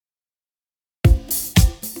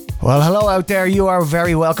Well, hello out there. You are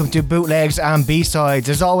very welcome to Bootlegs and B-Sides.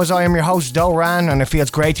 As always, I am your host, Doran, and it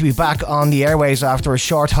feels great to be back on the airways after a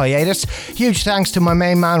short hiatus. Huge thanks to my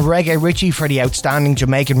main man, Reggae Richie, for the outstanding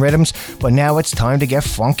Jamaican rhythms, but now it's time to get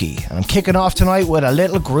funky. I'm kicking off tonight with a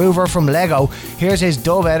little groover from Lego. Here's his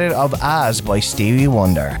dub edit of As by Stevie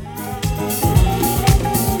Wonder.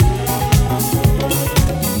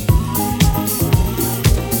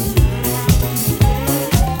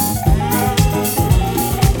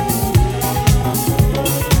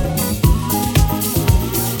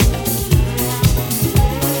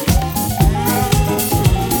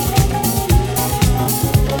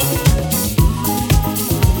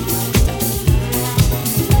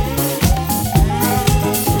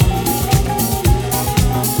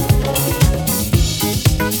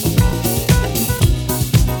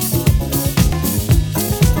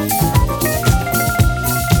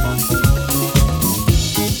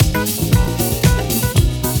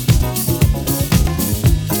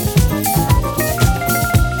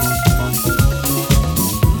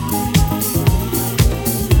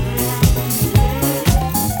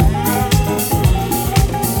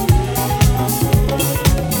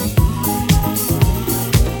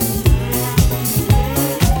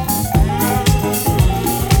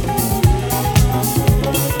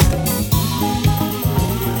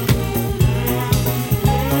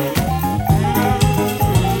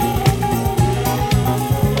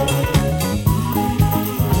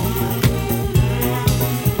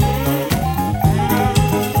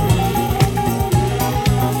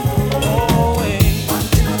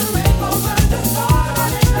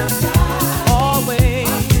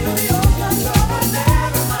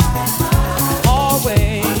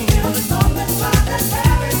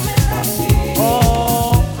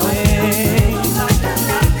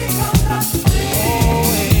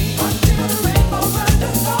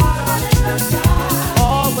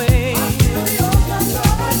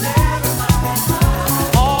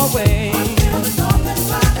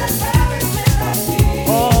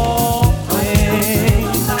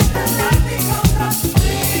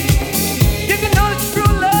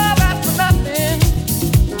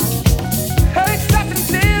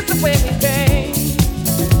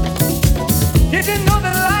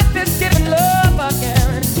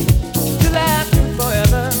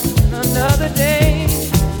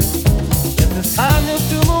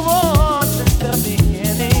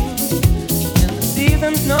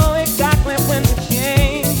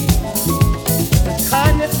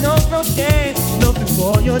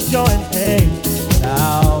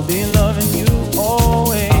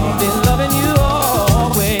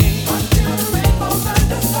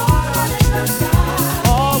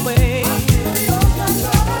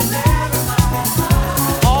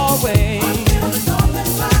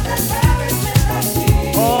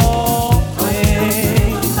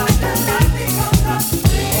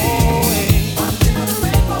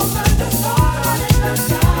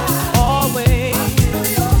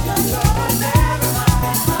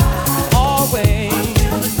 Always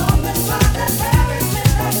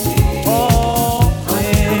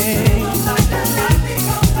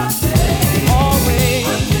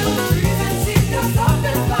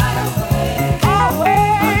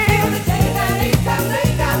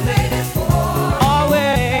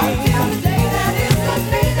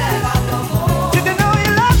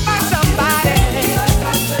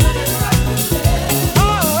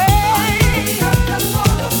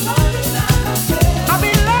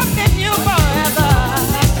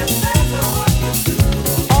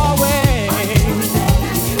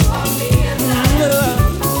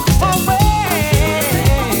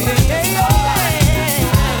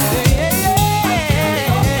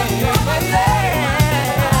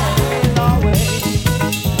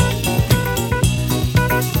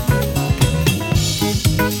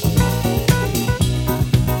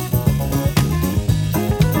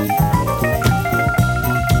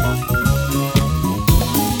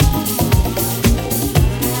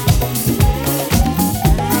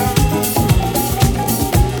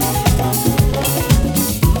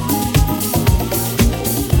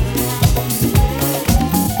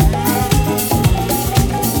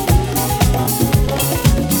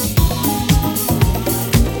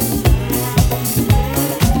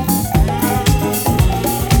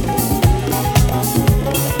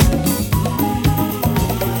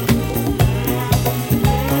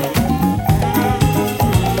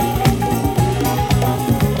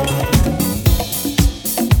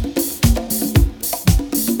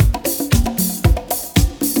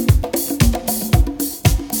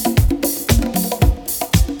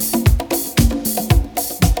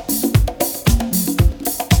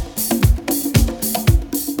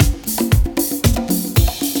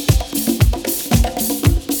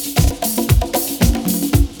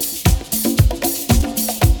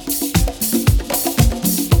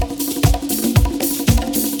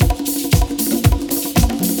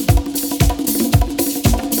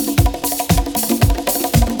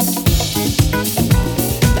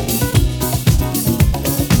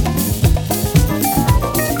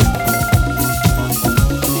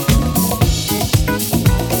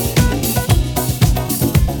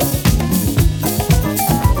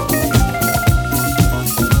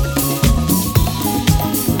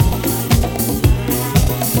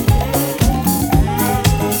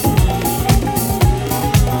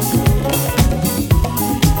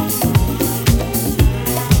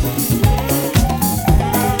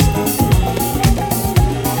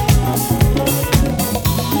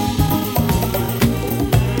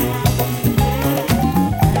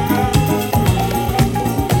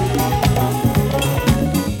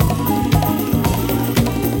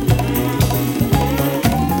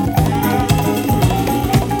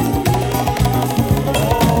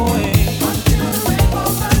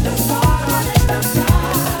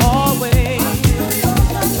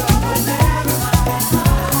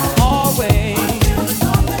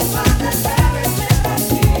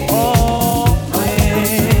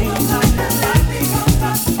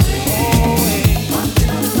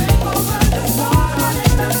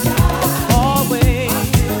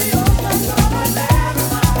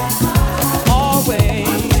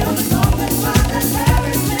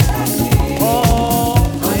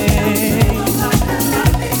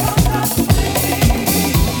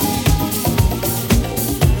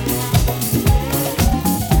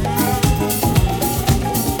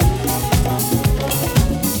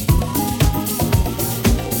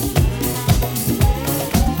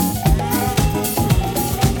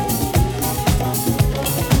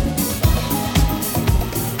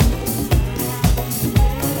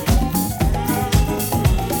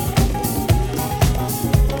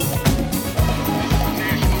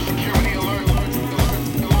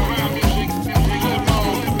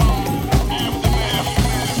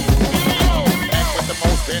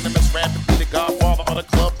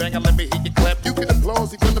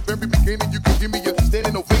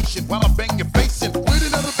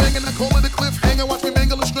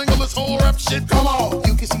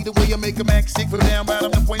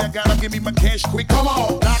about them the way I got them. Give me my cash quick. Come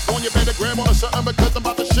on. Knock on your better grab on or something because I'm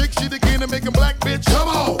about to shake shit again and make a black bitch. Come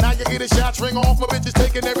on. Now you hear the shots ring off. My bitches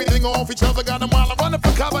taking everything off each other. Got them while I'm running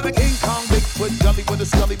for cover. The King Kong, Bigfoot, Gully with a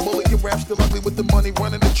scully bully. Your rap still ugly with the money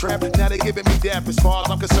running the trap. Now they giving me dap as far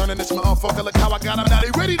as I'm concerned. And this motherfucker, look how I got them. Now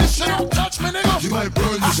they ready to shit. Don't touch me, nigga. You might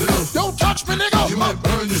burn yourself. Don't touch me, nigga. You might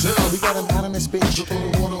burn yourself. We got them hot in this bitch. So throw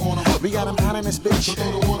the water on them. We got them hot in this bitch. So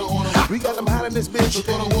throw the water on them. We got them hot in this bitch. So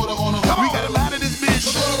throw the water on them. We got them hot in this bitch.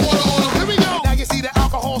 So throw the water on them. Here we go. Now you see the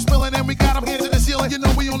alcohol spilling and we got them hands in the ceiling. You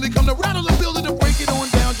know we only come to rattle the building to break it on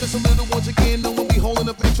down just a little once again. Know when we holding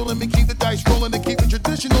a bitch, so let me keep the dice rolling and keep it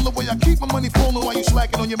traditional. The way I keep my money falling while you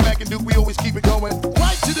slacking on your Mac and Duke, we always keep it going.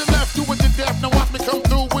 Right to the left, do it to death. Now watch me come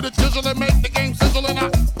through with a chisel and make the game sizzle. And I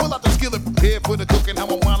pull out the skillet, prepared for the cooking. How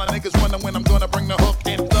I'm wildin', niggas wondering when I'm gonna bring the hook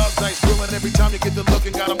in. Love dice grilling every time you get the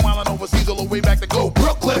looking. Got them wildin' overseas all the way back to go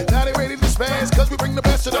Brooklyn. Now they ready to spaz, cause we bring the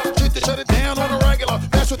best of the shit to shut it down on a regular.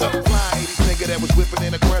 That's what the fly 80s nigga that was whipping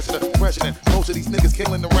in the president. Most of these niggas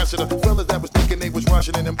killing the rest of the fellas that was thinking they was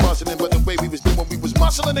rushing in and busting in. But the way we was doing, we was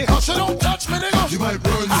muscling, they hustle. Don't touch me, nigga. You might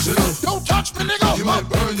burn yourself. Don't touch me, nigga. You might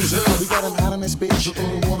burn yourself. We got them hot in this bitch. So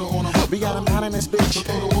throw the water on them. We got them hot in this bitch. So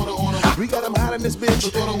throw the water on them. We got them hot in this bitch. So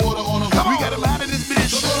throw the water on them. We got them hot in this bitch.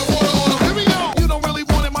 So throw the water on them. Here we go. You don't really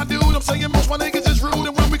want it, my dude. I'm saying most my niggas is rude.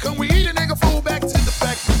 And when we come, we eat a nigga fool. Back to the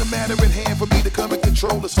fact of the matter at hand. For me to come and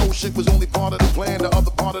control this whole shit was only part of the plan. The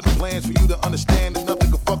other part of the plan's for you to understand. There's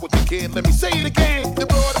nothing can fuck with the kid. Let me say it again. The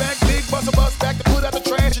broad back, big bus back to put out the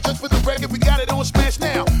trash. And just for the record, we got it on smash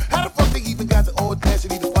now. How the fuck they even got the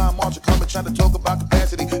audacity to find Marshall coming trying to talk about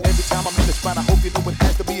capacity? Every time I'm in the spot, I hope you know it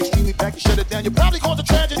has to be extremely packed. You shut it down, you probably cause a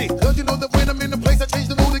tragedy. Cause you know that when I'm in the place, I change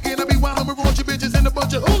the mood again. I be wildin' with a bunch of bitches and a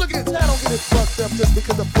bunch of hooligans. I don't get it fucked up just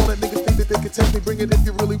because I'm full of niggas think that they can test me. Bring it if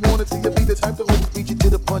you really want it. So you be the type to always beat you to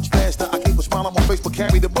the punch faster. I keep a smile on my face, but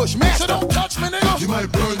carry the bush. Man, so don't touch me, nigga. You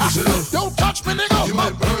might burn yourself. Don't touch me, nigga. You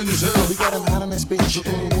might burn yourself. We got them hot in this bitch. So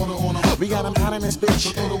throw the water on them. We got them hot in this bitch. So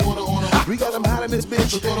throw the water on them. We got them hot in this bitch.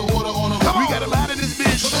 So throw the water on them. We got them hot in this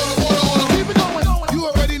bitch. So throw the water on them. Keep it going. You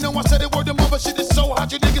already know I said it word. The mother shit is so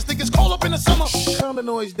hot. You niggas think it's cold up in the summer. Calm the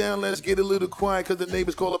noise down. Let's get a little quiet. Cause the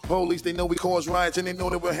neighbors call the police. They know we cause riots. And they know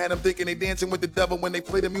that we'll have them thinking they dancing with the devil. When they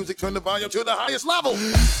play the music, turn the volume to the highest level.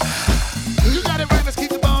 You got it right. Let's keep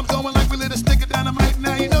the bomb going like we lit a stick of dynamite.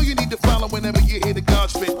 Now you know you need to follow whenever you hear the guard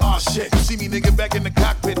spit. Aw shit. You see me nigga back in the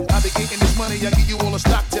cockpit. I be getting this money. I give you all a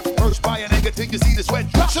stock tip. First buy a nigga till you see the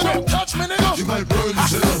sweat drop. So don't touch me, nigga. You might burn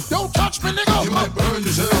yourself. Don't touch me, nigga. You might burn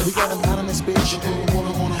yourself. We got them hot in this bitch. So throw the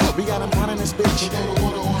water on them. We got them hot in this bitch. So throw the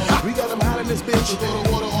water on them. We got them hot in this bitch. So throw the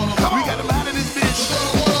water on them. We got them hot in this bitch. So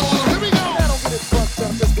throw the water on them. Here we go. I don't get it fucked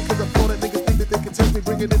up just because I'm for it. Niggas think that they can test me.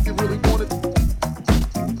 Bring it if you really want it.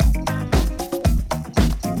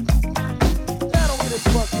 I don't get it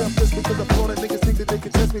fucked up just because I'm for it. Niggas think that they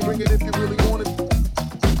can test me. Bring it if you really want it.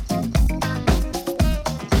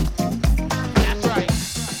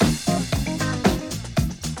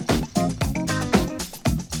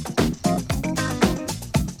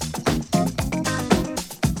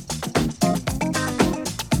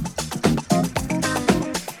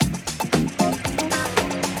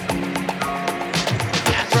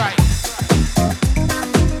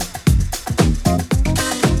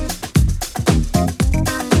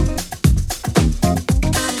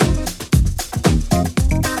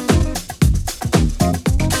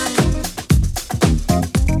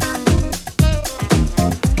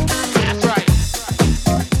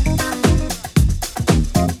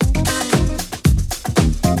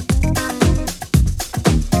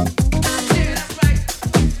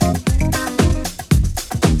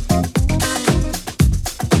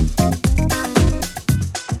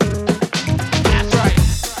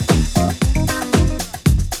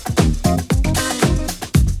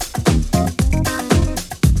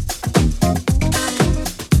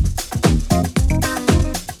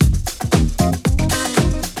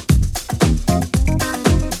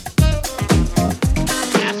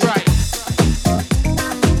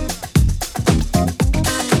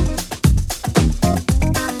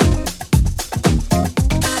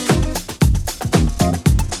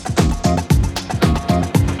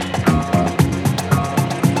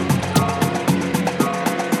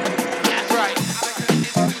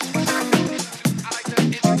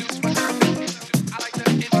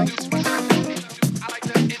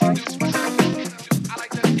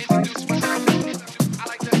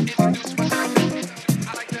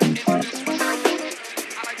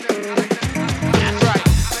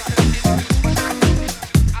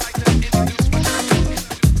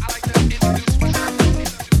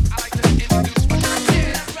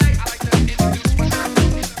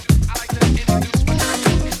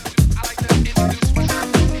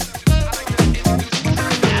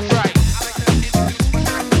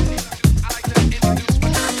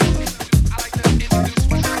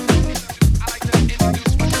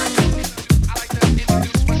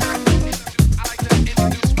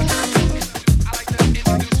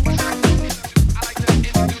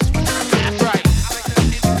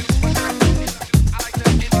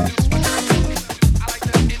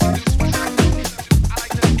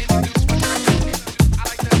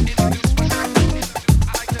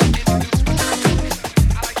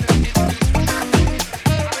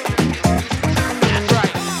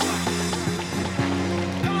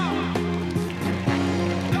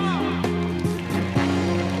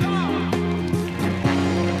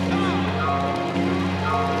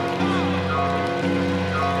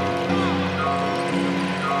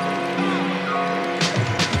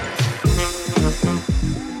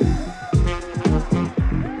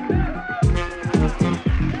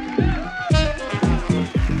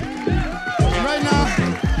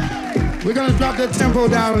 We're gonna drop that tempo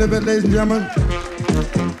down a little bit, ladies and gentlemen.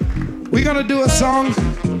 We're gonna do a song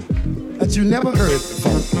that you never heard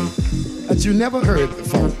before. That you never heard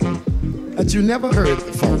before. That you never heard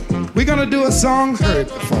before. We're gonna do a song heard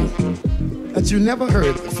before. That you never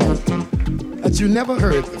heard before. That you never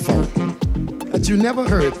heard before. That you never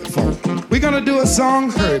heard before. We're gonna do a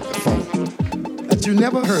song heard before. That you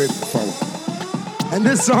never heard before. And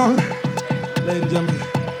this song, ladies and gentlemen,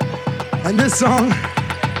 and this song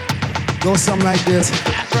goes something like this.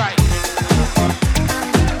 That's right.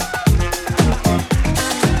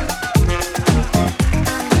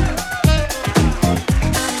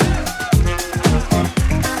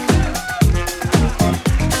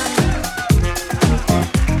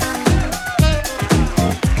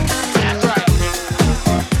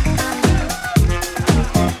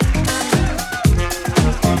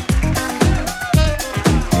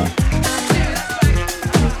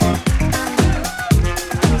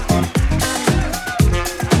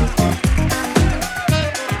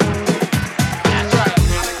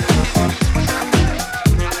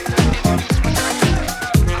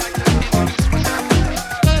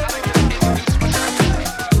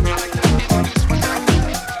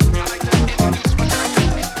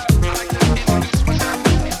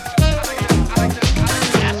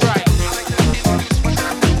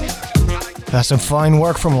 That's some fine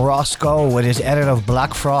work from Roscoe with his edit of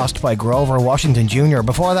Black Frost by Grover Washington Jr.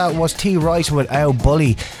 Before that was T. Rice with Ow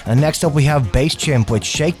Bully. And next up we have Bass Chimp with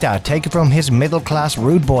Shake That, taken from his Middle Class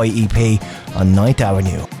Rude Boy EP on 9th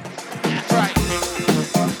Avenue.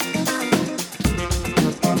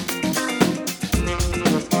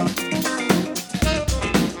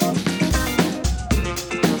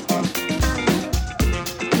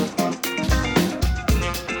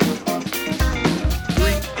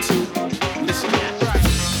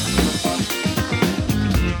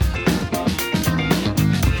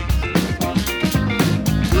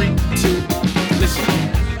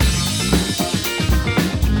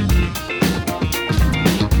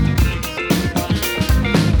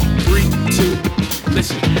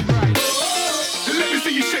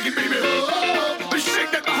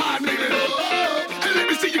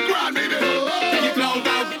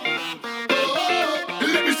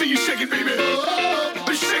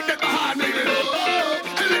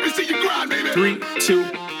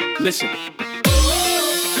 Listen. Listen.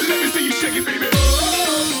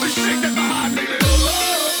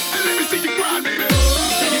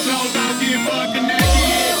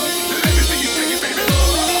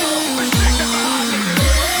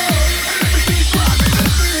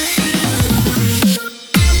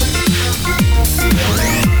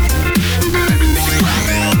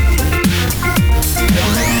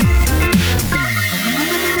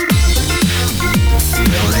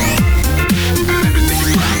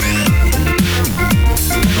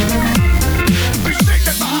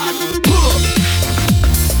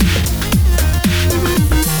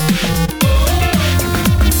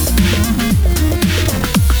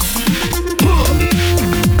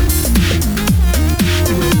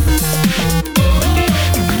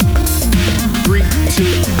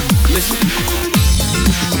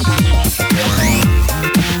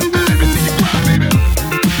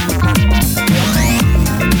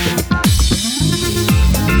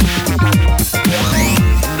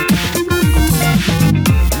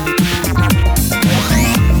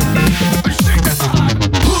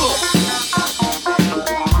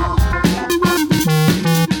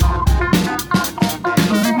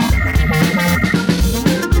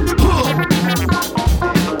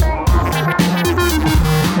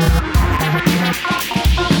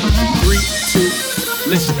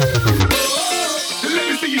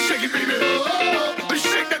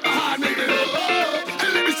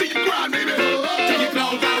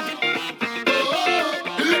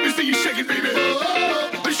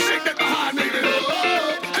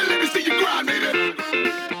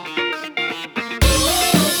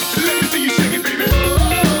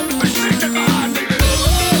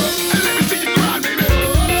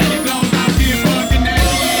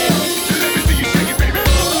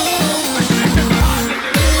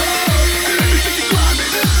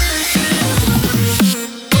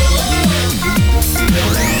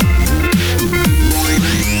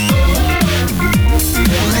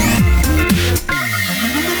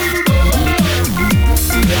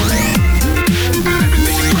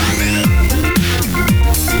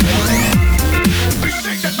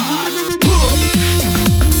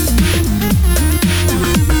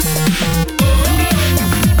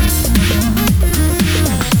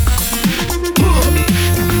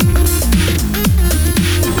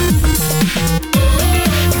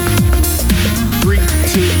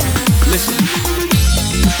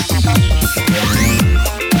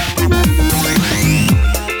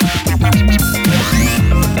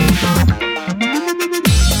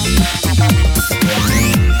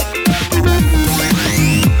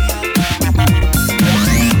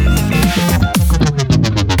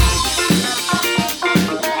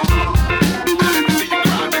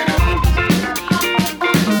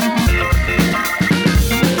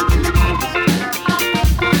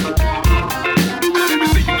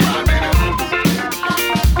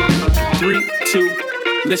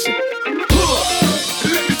 Listen.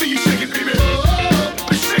 Let me see you shake it, baby.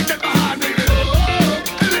 Shake that behind, baby.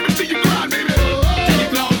 Let me see you grind, baby. Till you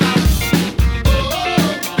blow out.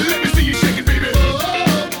 Let me see you shake it, baby.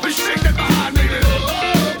 Shake that behind, baby.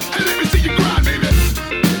 Let me see you grind, baby.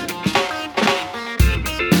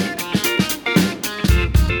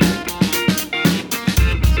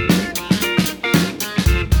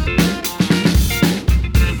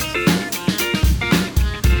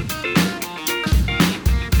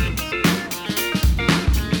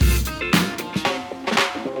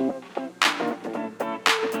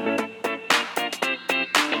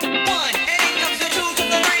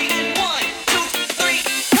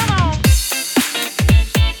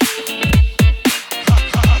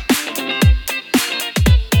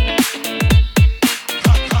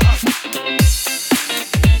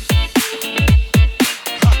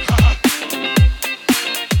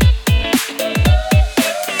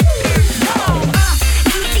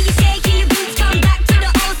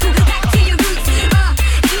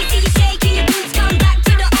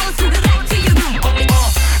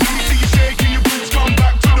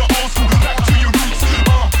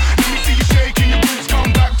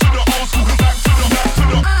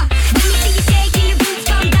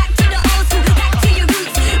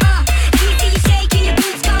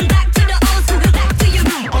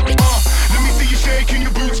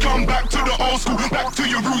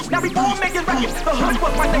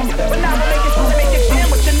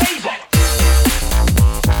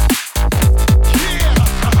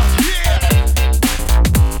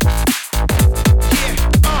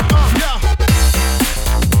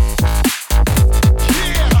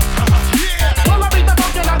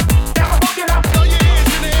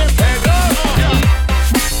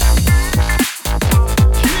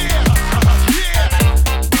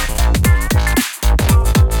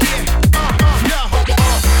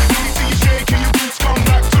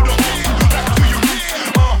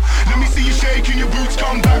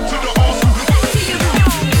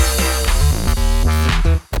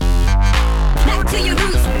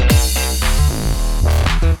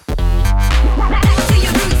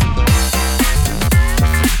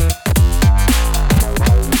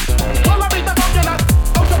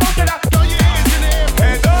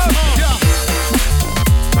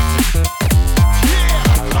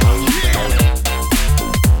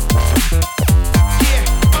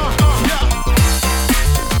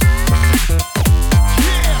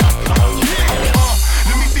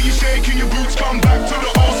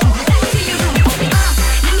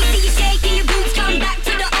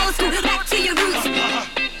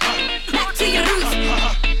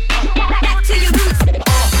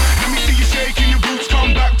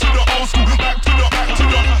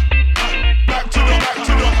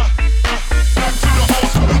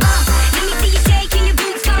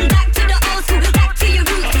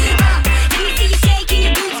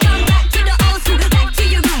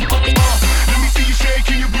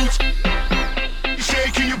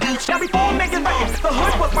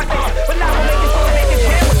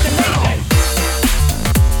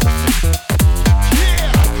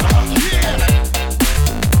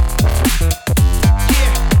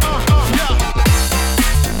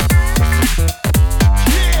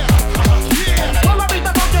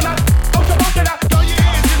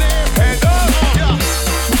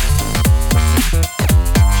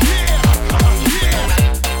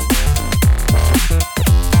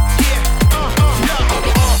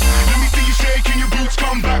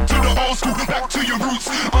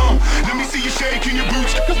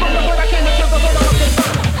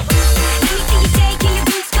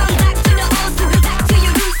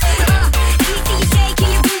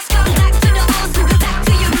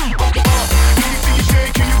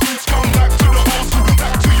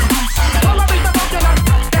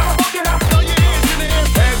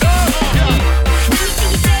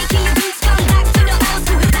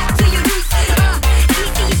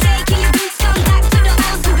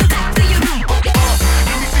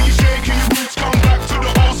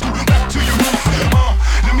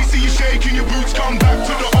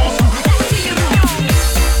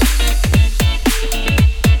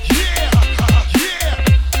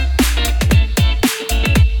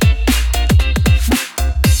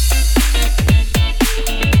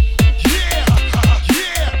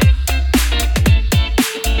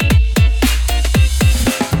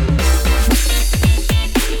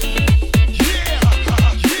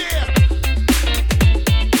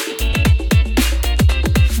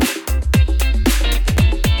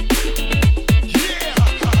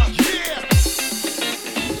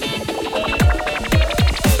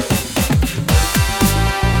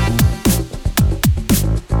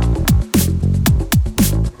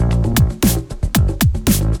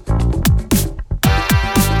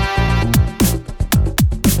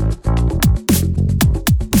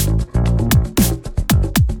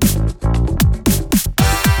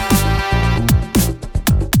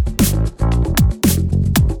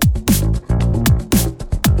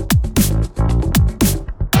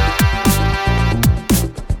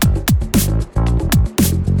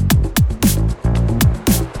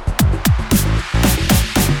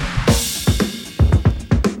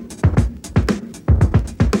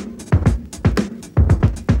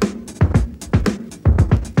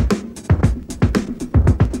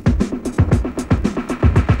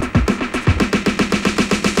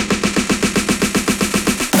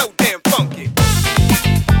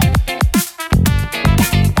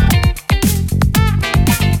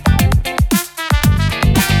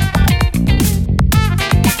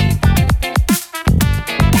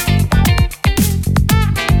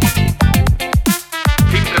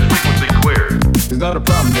 not a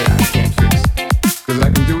problem that I can't fix. Cause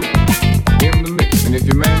I can do it in the mix. And if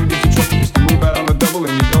your man gives you trouble just to move out on the double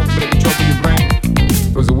and you don't let the trouble your brain,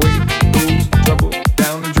 goes away, goes trouble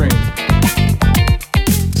down the drain.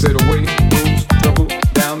 Said away, goes trouble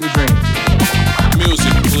down the drain.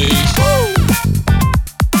 Music, please.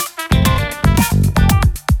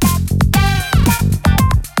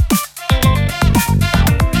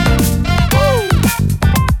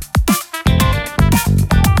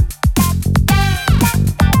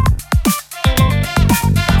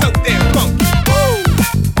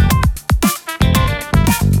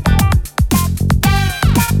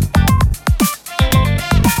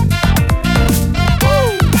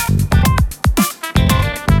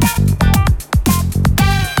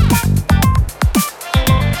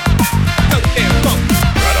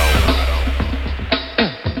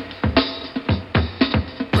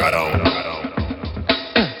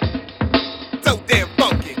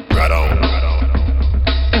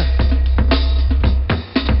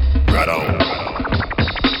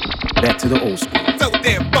 Back to the old school. So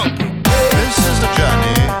damn funky. This is the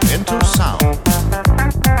journey into sound.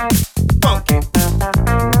 Funky.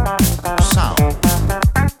 Sound.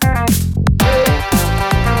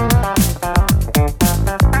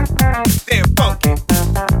 Damn funky.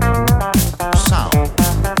 Sound.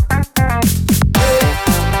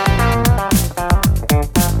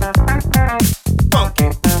 Funky.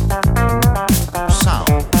 Sound.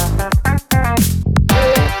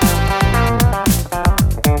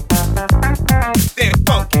 Damn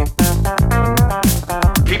funky.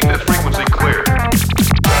 Keep this frequency clear.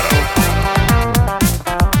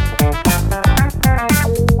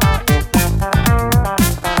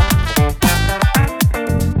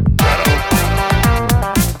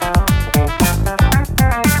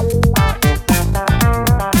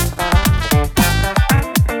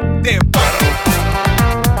 Damn funky.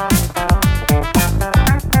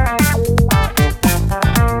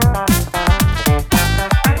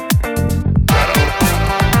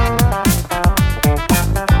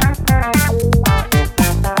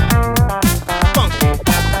 Funky.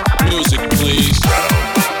 Music, please.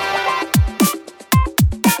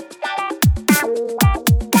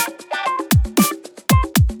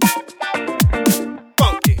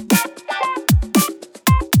 Funky.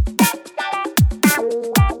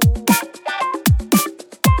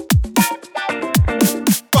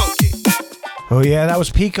 Funky. Oh yeah, that was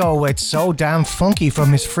Pico with So Damn Funky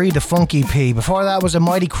from his Free the Funk EP. Before that was a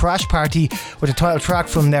Mighty Crash Party with the title track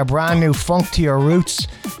from their brand new Funk to Your Roots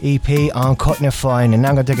EP on Cutting It Fine. And now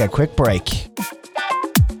I'm going to take a quick break.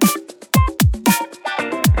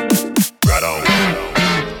 Right on.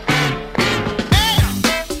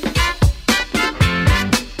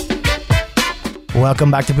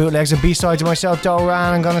 Welcome back to Bootlegs and B-Sides of myself,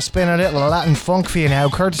 Doran. I'm going to spin a little Latin funk for you now,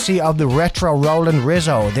 courtesy of the retro Roland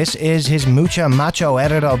Rizzo. This is his Mucha Macho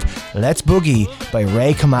edit of Let's Boogie by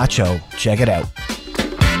Ray Camacho. Check it out.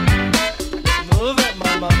 Move it,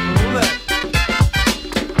 mama, move it.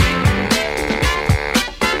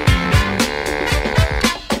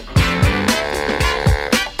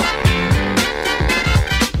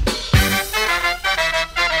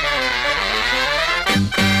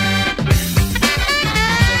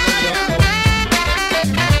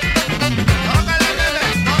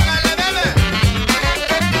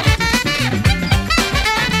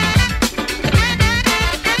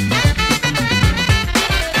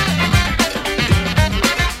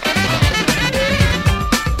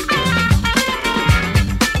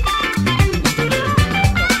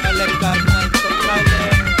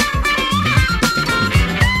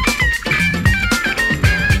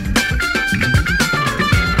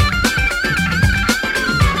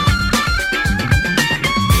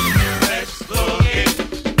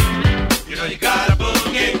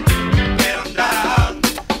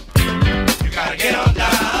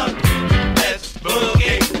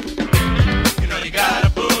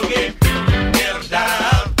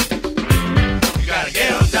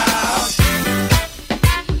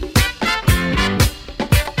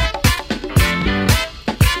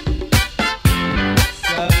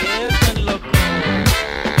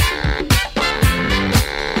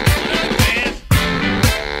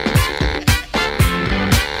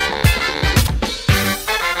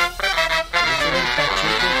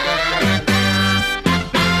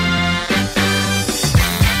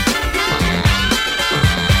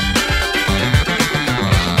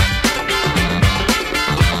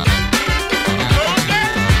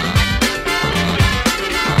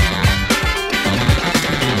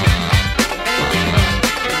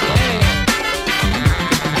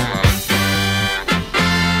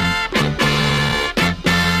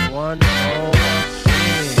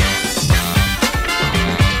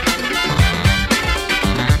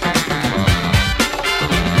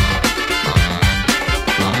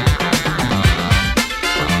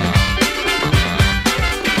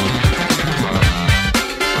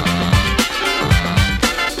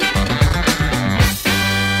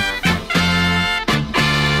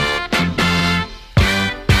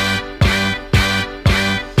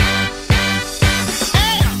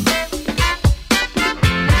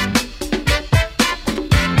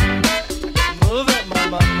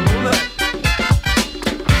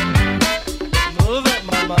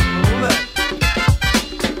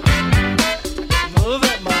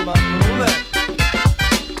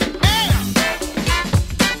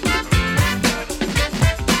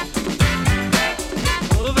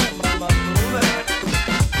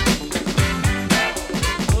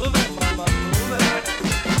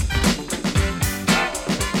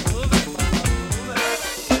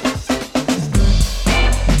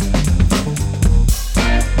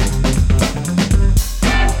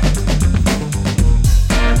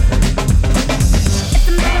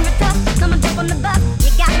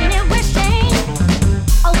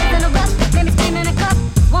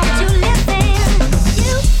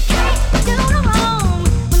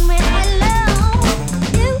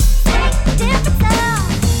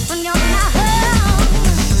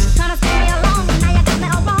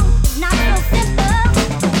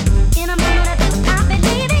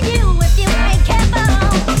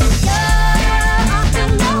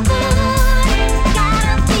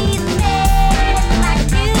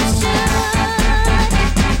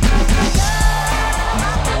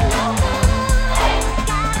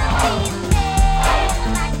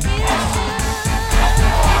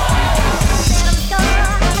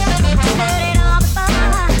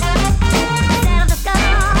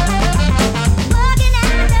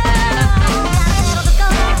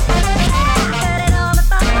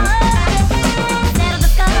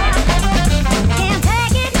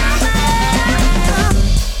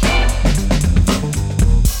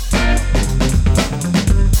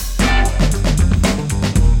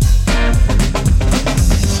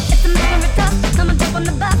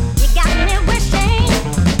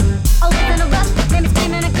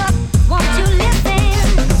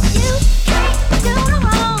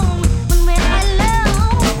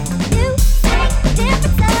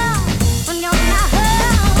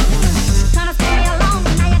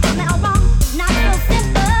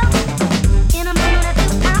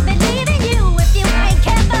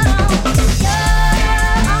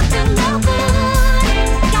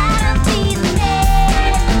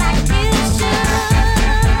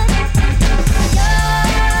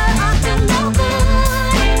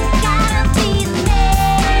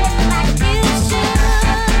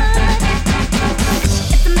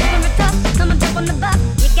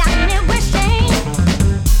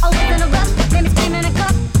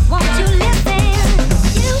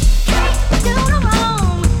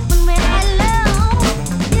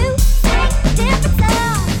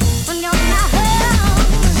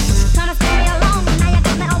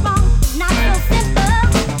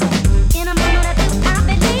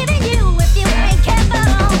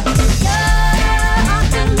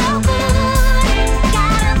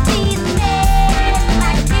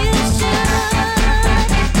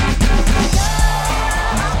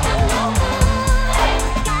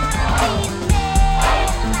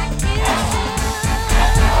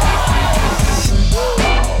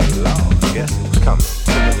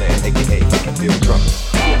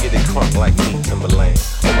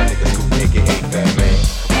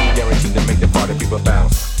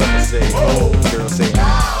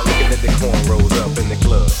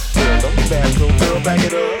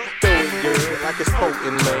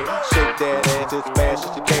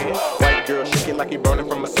 fan. White girl shaking like he burning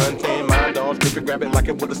from a suntan. Mind all stripping, grab it like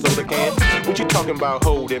it was a soda can. What you talking about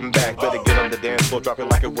holding back? Better get on the dance floor, drop it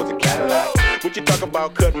like it was a Cadillac. What you talking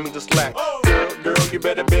about cutting me the slack? Girl, you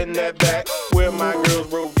better bend that back. Where my girls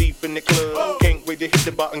roll deep in the club. Can't wait to hit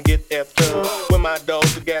the bar and get effed up. Where my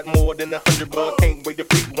dogs who got more than 100 bucks. Can't wait to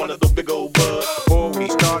freak one of those big old buds. Before we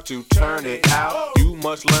start to turn it out, you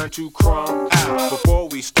must learn to crumb out. Before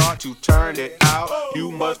we start to turn it out,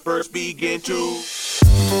 you must first begin to.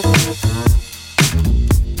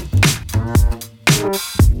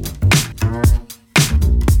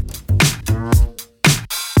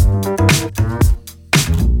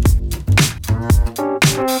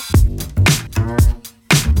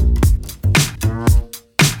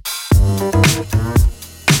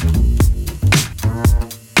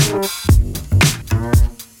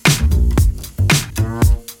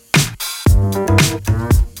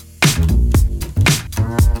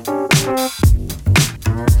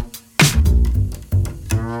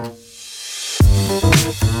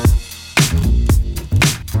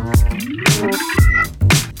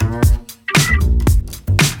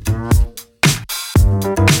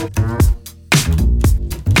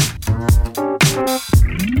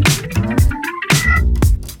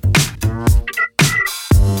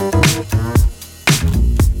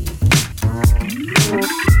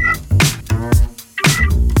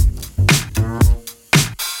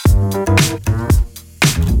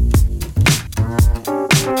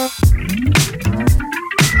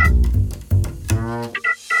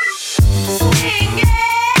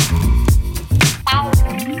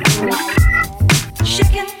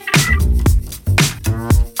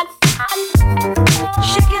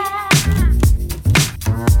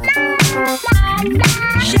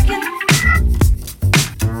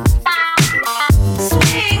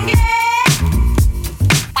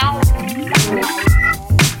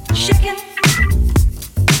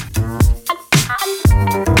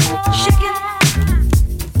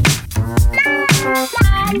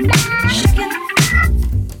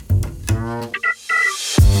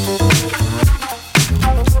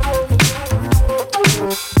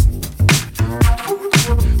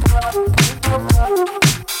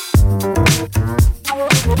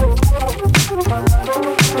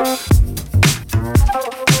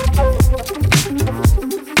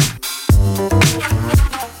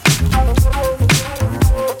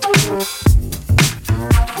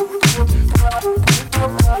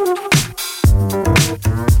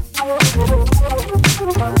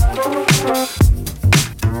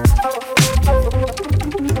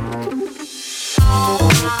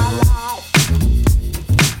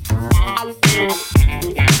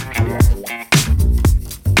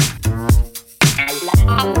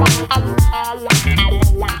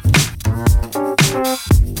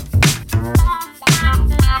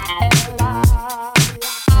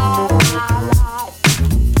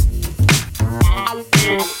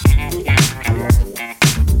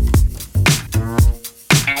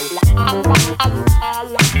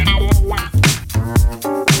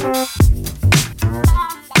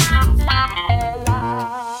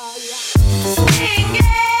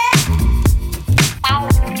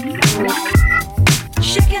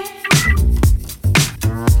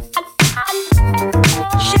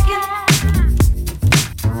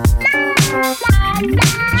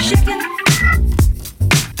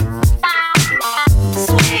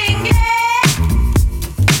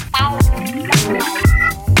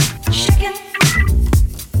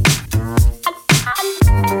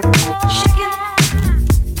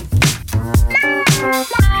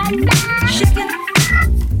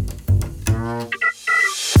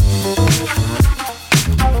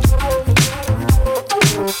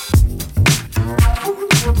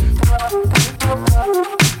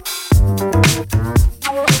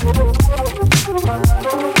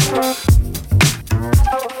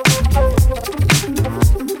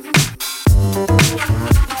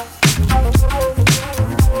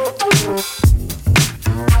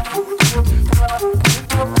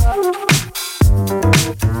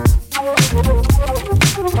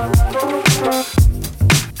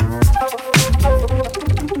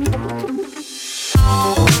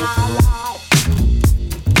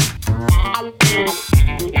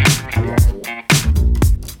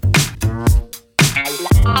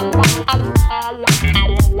 la la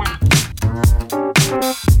la la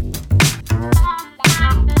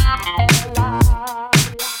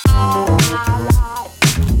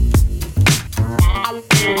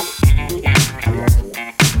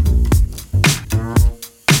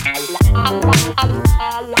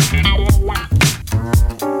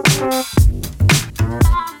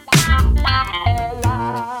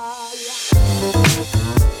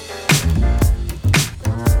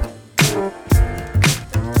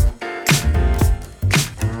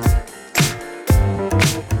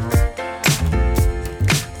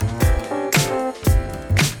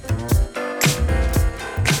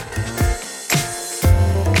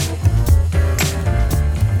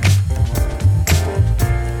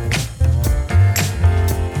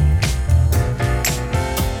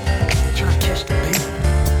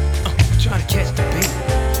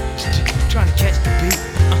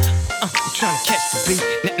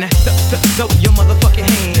beat. Now, throw your motherfucking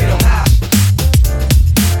hands. Get up high.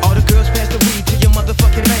 All the girls pass the weed to your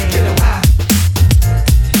motherfucking man. Get up high.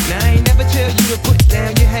 Now I ain't never tell you to put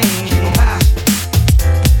down your hands. Get up high.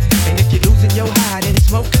 And if you're losing your high, then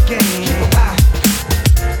smoke again. Get up high.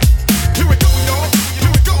 Here we go, y'all.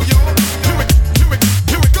 Here we go, y'all. Here we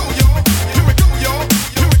go, y'all. Here we go, y'all.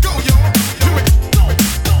 Here we go, y'all. Here we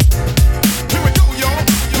go. Here we go, y'all.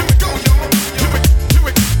 Here we go, y'all.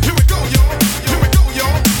 Here we go, y'all. Here we go,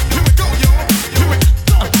 y'all. Here we go, y'all. Here we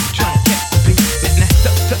go. Try to catch the beat. Now,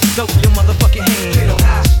 throw your motherfucking hands. Get up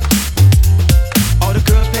high. All the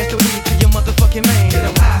girls pass the weed to your motherfucking man. Get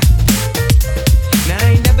up high. Now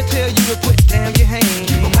I ain't never tell you to put down your hands.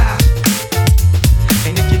 Get up high.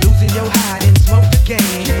 And if you're losing your high, then smoke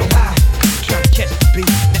again. Get up high. Try to catch the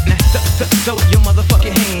beat. Now, throw your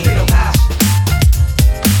motherfucking hands. Get up high.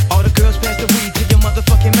 All the girls pass the weed to your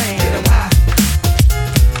motherfucking man. Get up high.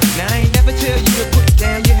 Now I ain't never tell you to put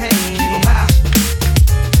down your hands. Get up high.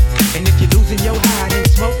 And if you're losing your high, then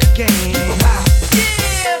smoke again. Get up high.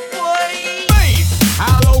 Yeah, boy. Bass,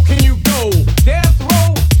 how low can you go? Death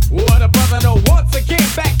row, what a brother know. Once again,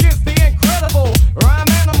 back is the incredible rhyme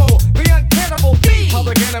animal, the uncannibal D.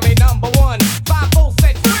 Public enemy number one, 5-0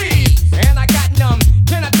 set free. And I got numb.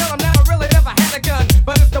 Can I tell them now I really never had a gun?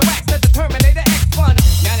 But it's the wax that the Terminator X fun.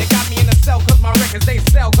 Now they got me in the cell cause my records they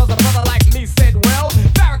sell. Cause a brother like me said, well,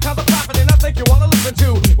 Farrakhan's a prophet and I think you wanna listen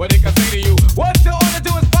to what they can say to you. What you ought to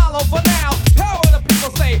do is follow for now. Power the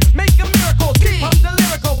people say, make a miracle. I'm the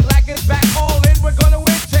lyrical, black is back, all in, we're gonna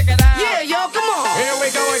win, check it out. Yeah, yo, come on. Here we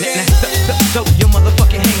go again. Throw your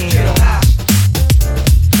motherfucking hands. Get up high.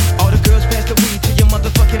 All the girls pass the weed to your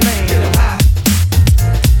motherfucking man. Get up high.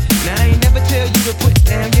 Now I ain't never tell you to put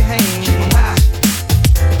down your hands. Get up high.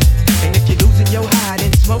 And if you're losing your high,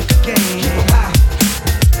 then smoke again. Get up high.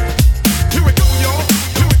 Here we go, y'all.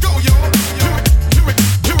 Here we go, y'all. Here we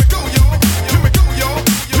go, y'all. Here we go, y'all. Here we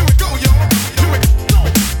go, y'all. Here we go.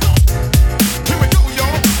 Here we go,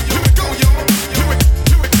 y'all. Here we go, y'all.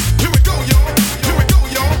 Here we go, y'all. Here we go,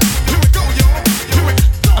 y'all. Here we go, y'all. Here we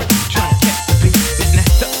go. Try to catch the beat. Now,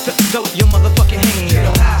 throw your motherfucking hands. Get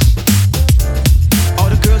up high. All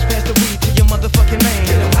the girls pass the weed to your motherfucking man.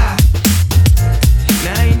 Get up high.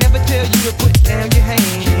 Now I ain't never tell you to put down your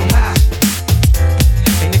hands. Get up high.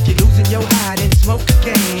 And if you're losing your high, then smoke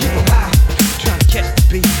again. Get up high. Try to catch the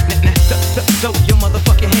beat. Now, throw your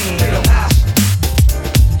motherfucking hands. Get up high.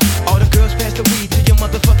 All the girls pass the weed to your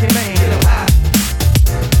motherfucking man. Get up high.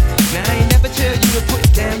 Now I ain't never tell you to put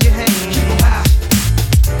down your hands. Get up high.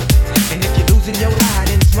 And if you're losing your high,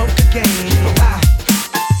 then smoke again. Get up high.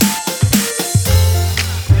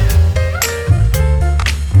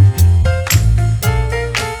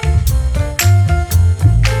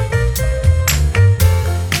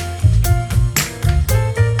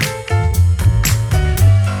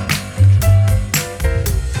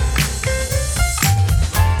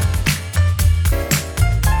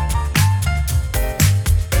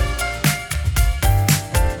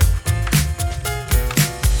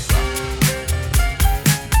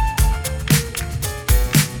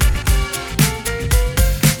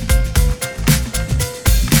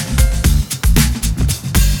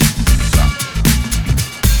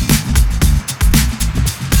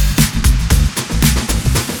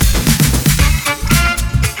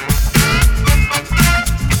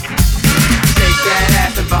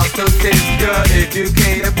 If you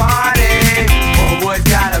came to party, homeboys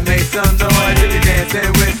gotta make some noise if you're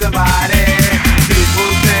dancing with somebody.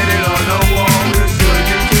 People standing on the wall will show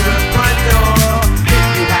you to the front door. If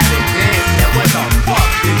you haven't danced, then what the fuck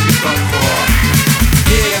did you come for?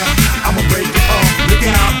 Yeah, I'ma break it off. Look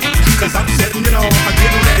out, cause I'm setting it off. I'm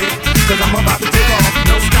getting ready, cause I'm about to take off.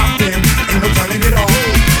 No stopping, ain't no turning it off.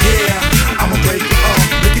 Yeah, I'ma break it off.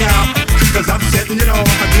 Look out, cause I'm setting it off.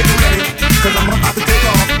 I'm getting ready, cause I'm about to take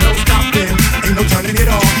off. No stopping, ain't no turning it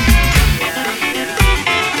off.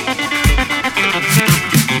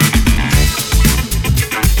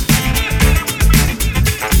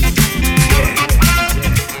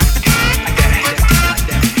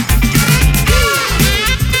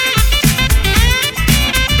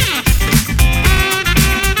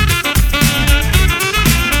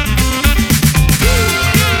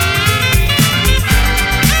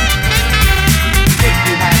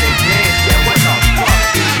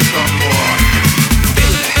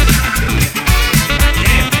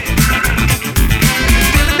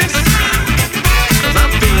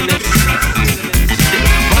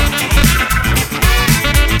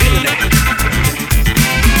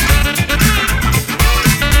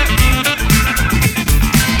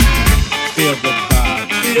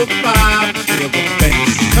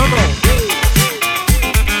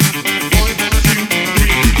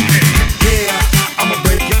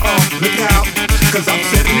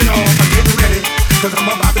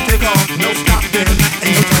 off, no stopping,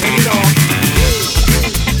 ain't no turning it off.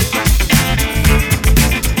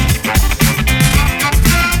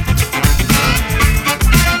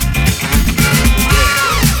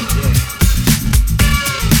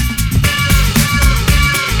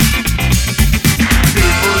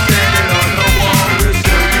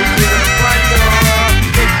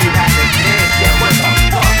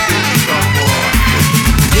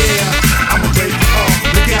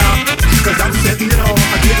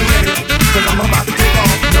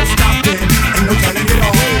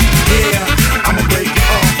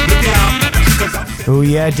 Oh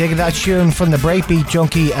yeah, digging that tune from the Breakbeat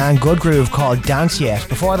Junkie and Good Groove called Dance Yet.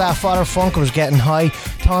 Before that, Father Funk was getting high.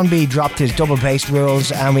 Tonby dropped his double bass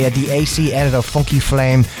rules, and we had the AC edit of Funky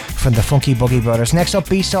Flame from the Funky Boogie Brothers. Next up,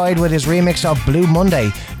 B-side with his remix of Blue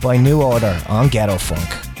Monday by New Order on Ghetto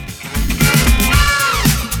Funk.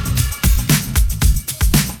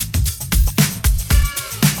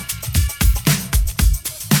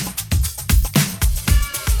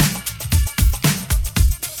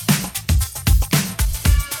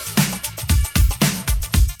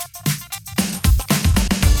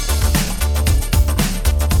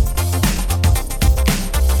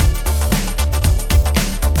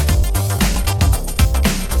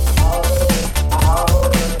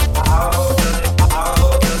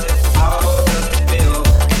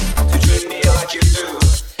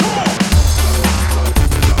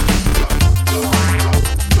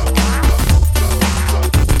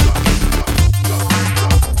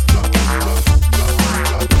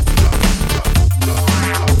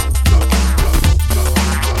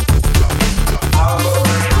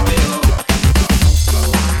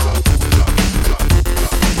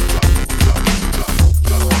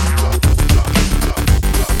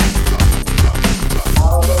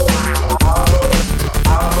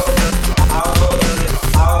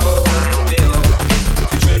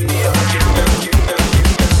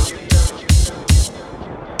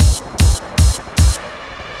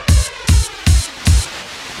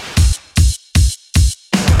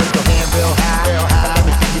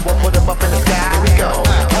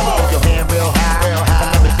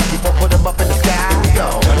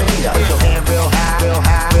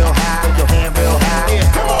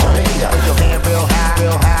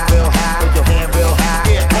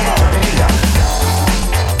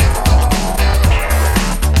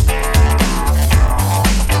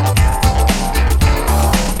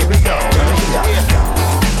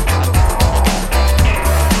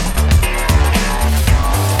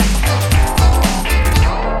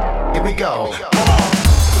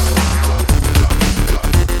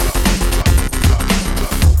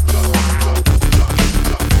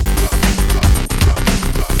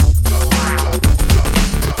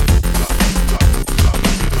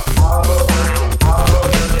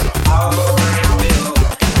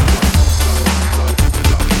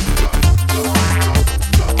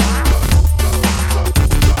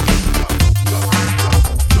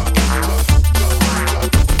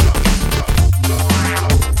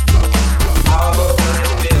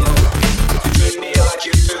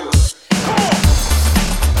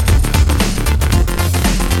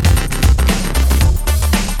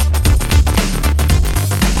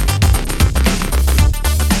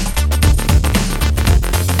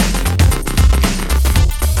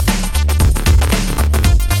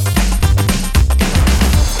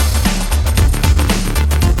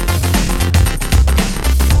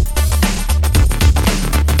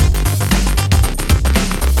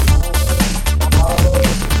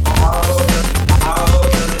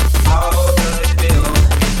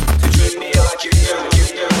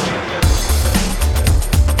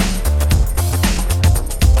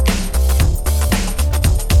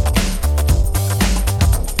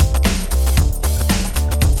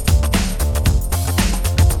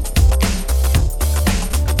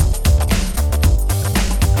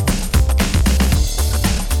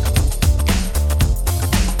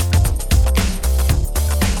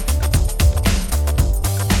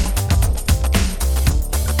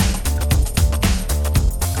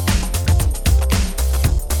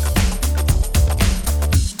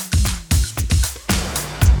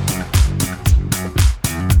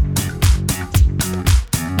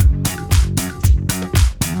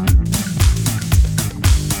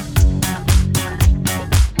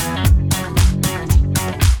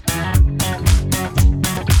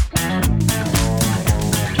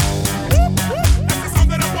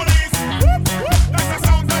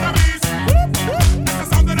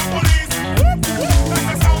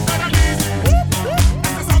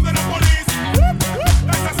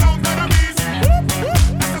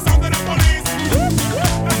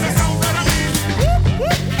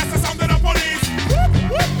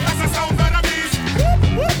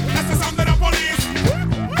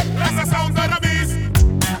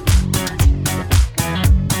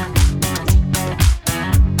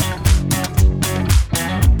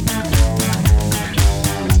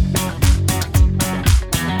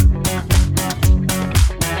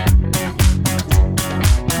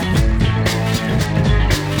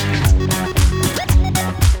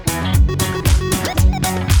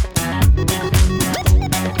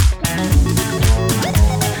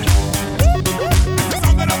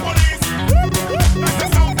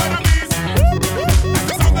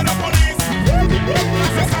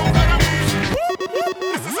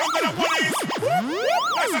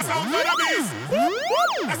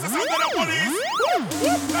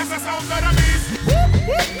 sound of the beast.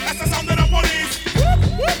 That's the sound of the police.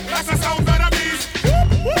 That's the sound of the beast.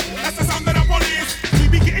 That's the sound of the police. We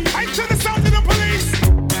be getting hyped to the sound of the police.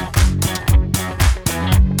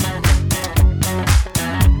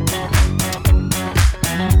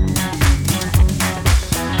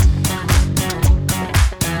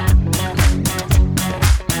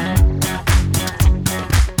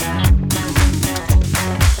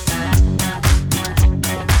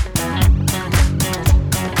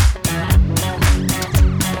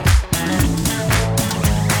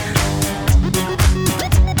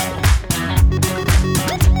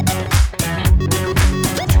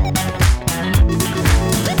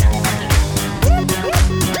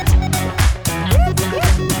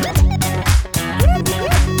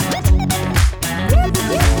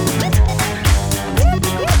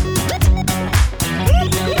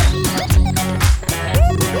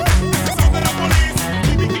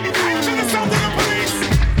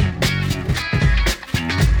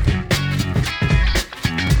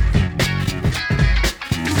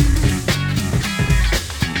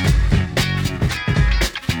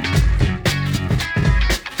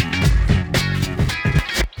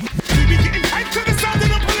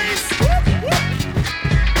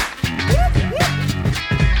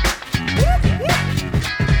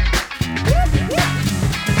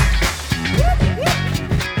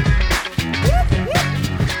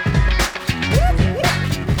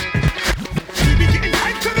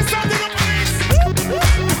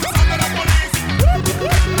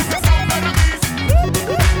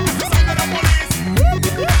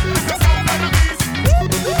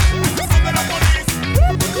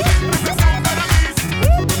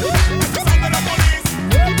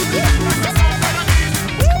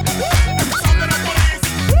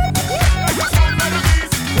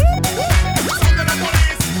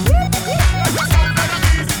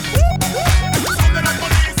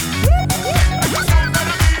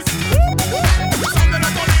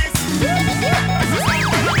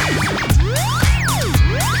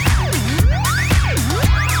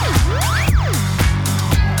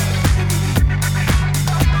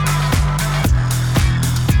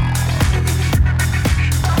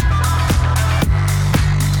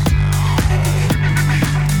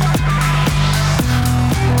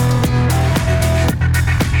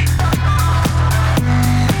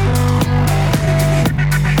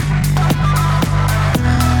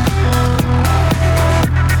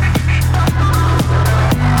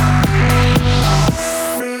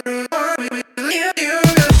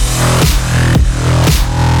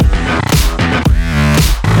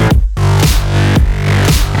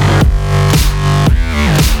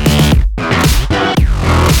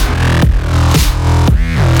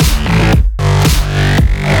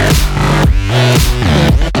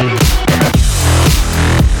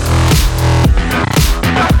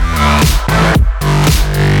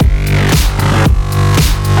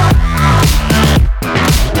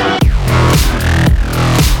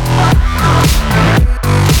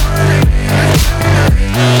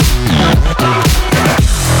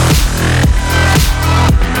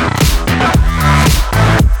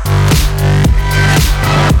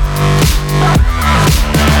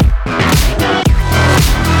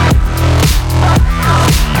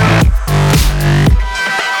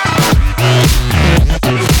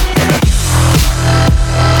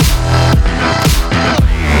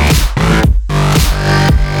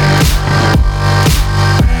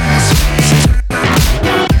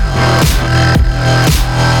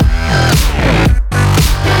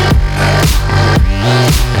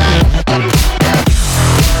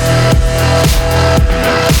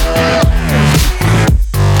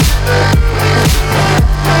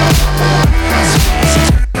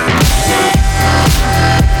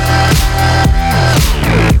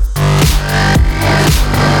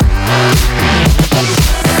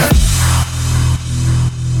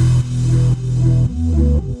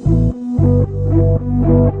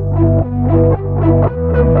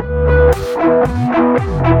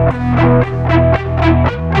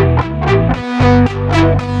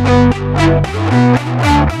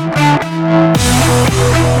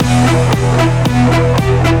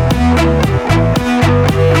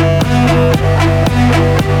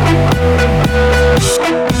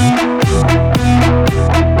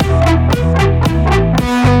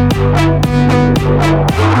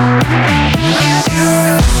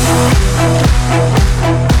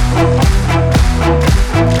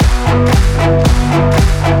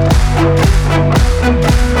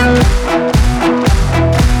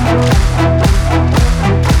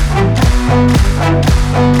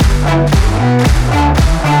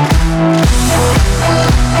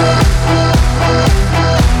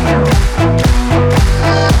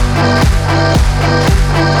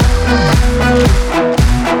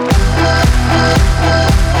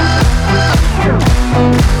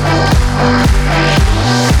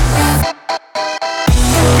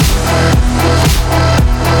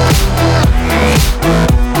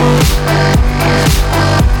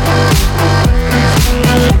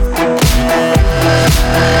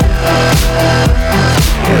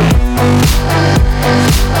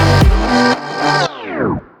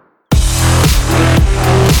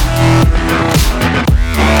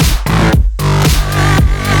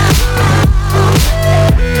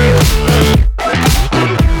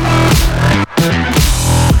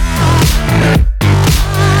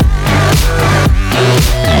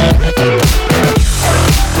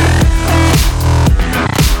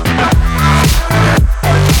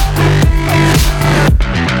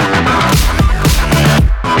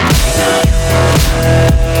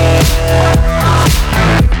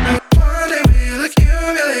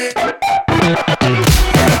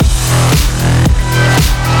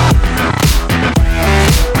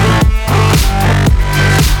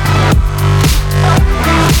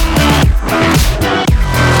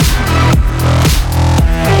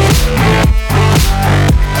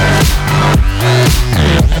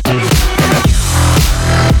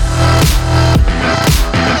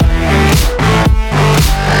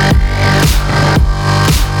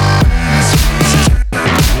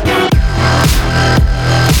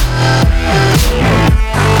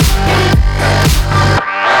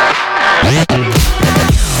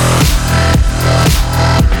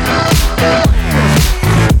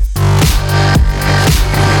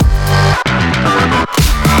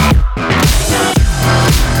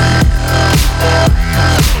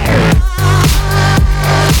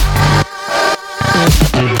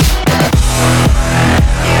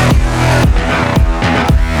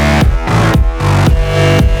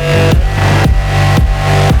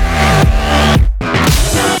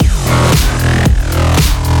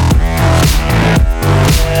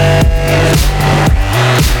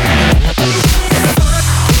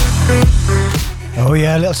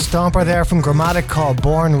 Yeah, a little stomper there from Grammatic called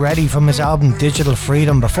Born Ready from his album Digital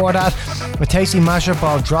Freedom. Before that, a tasty mashup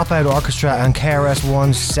of Dropout Orchestra and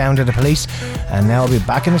KRS-One's Sound of the Police. And now I'll be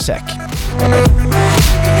back in a sec.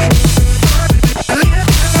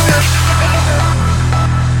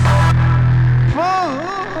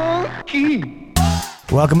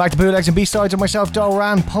 Welcome back to Bootlegs and B-Sides with myself,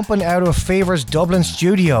 Doran, pumping out of Fever's Dublin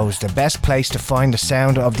studios, the best place to find the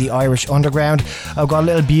sound of the Irish underground. I've got a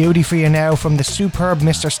little beauty for you now from the superb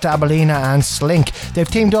Mr. Stabilina and Slink.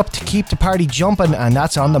 They've teamed up to keep the party jumping, and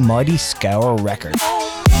that's on the mighty Scour record.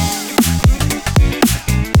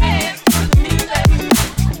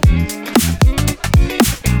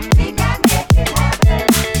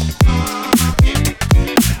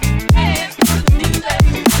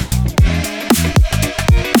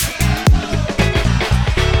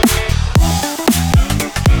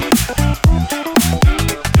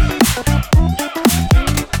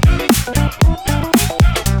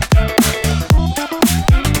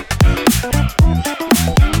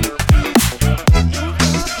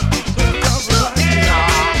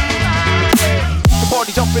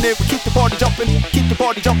 Jumping in, we keep the party jumping, keep the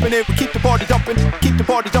party jumping in, we keep the party jumping, keep the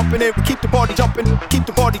party jumping in, we keep the party jumping, the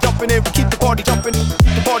party jumping in, we keep the party jumping,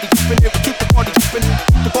 the party jumping in, we keep the party jumping,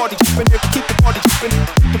 the party jumping in, we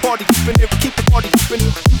keep the party jumping,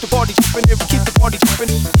 the party jumping in, we keep the party jumping.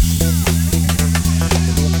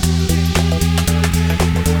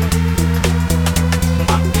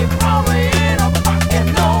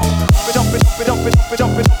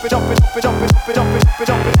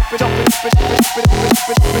 Keep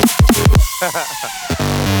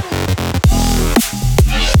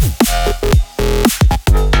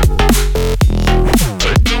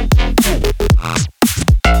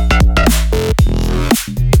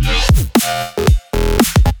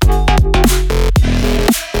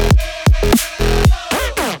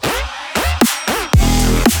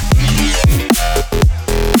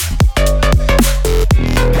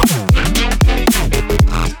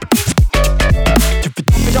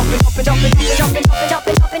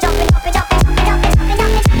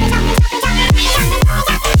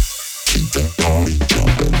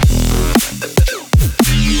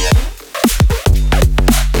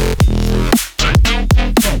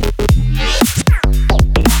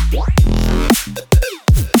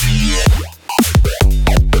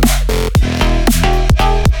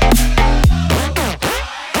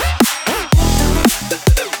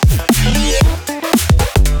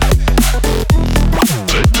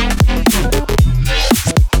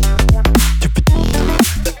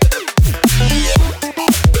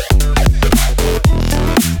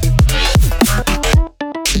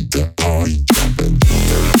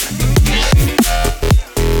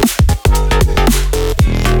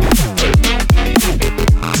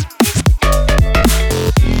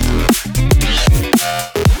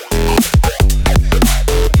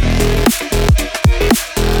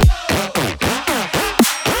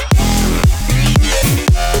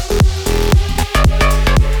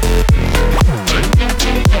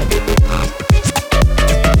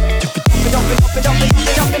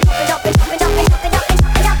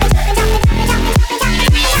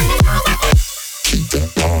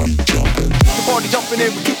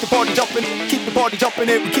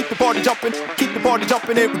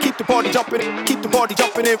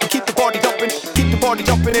party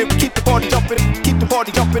jumping, keep the party jumping, keep the party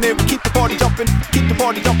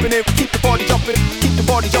jumping, keep the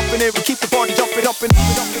party jumping, keep the party jumping.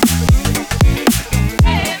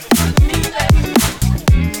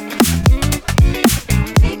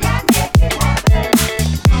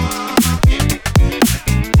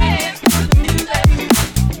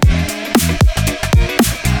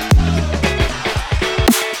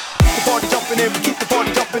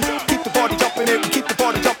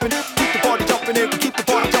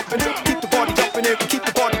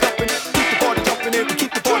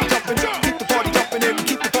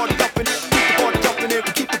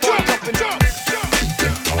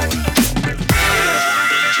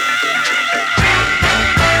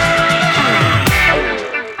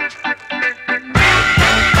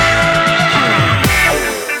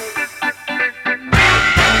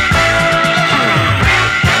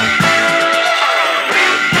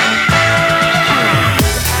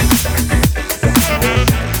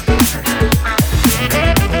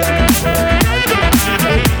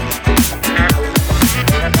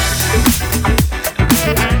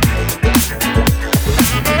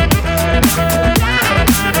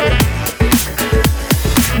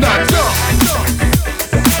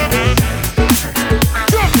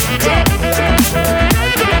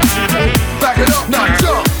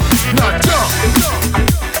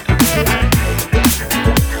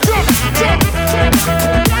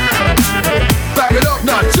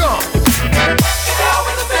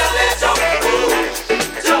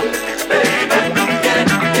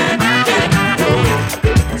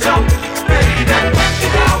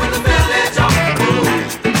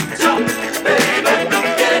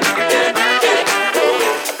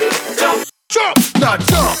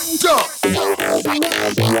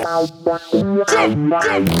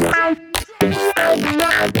 Back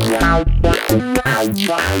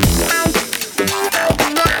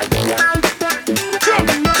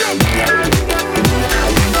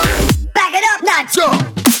it up, now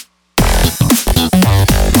jump.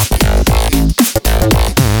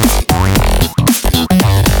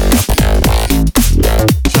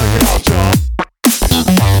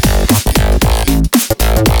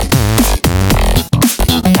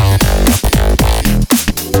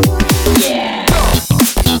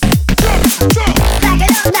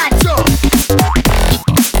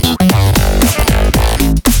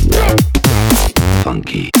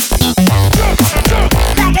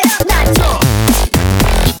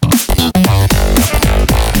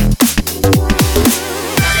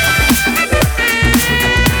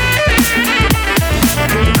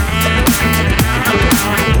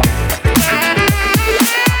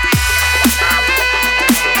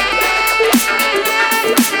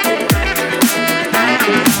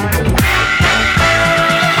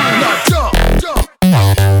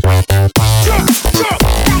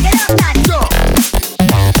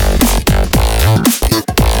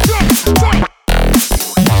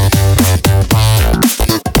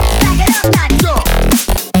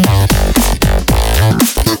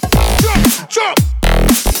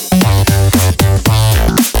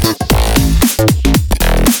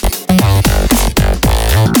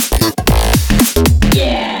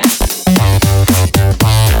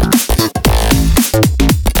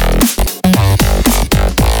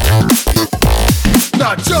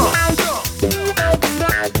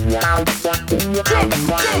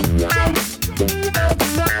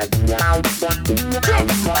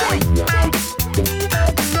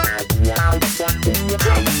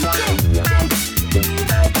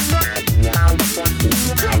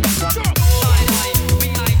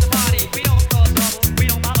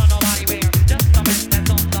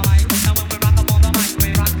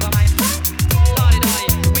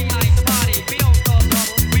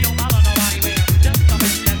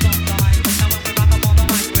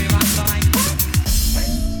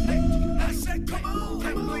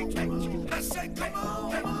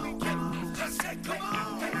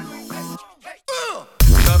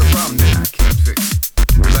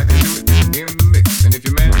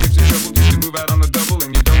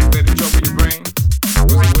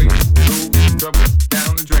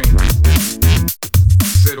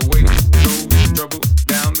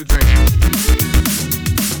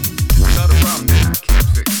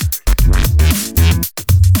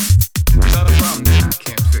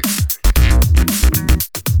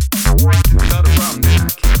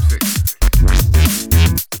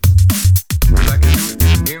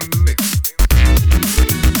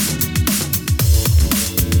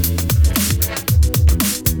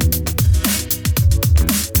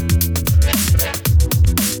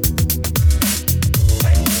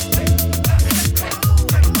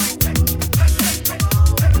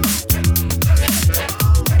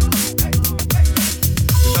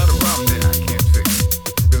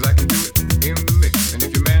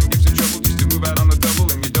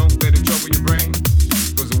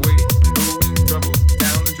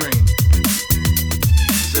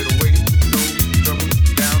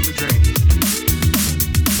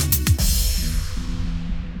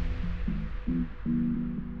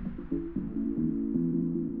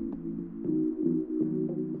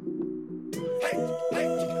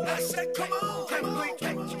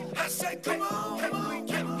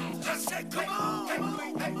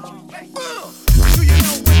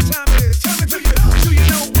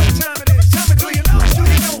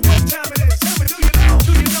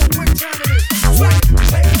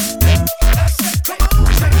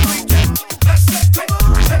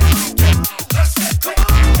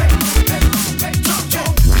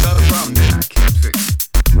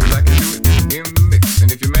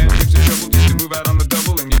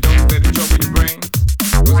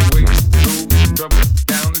 Trouble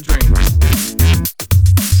down the drain.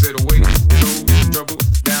 Said away, go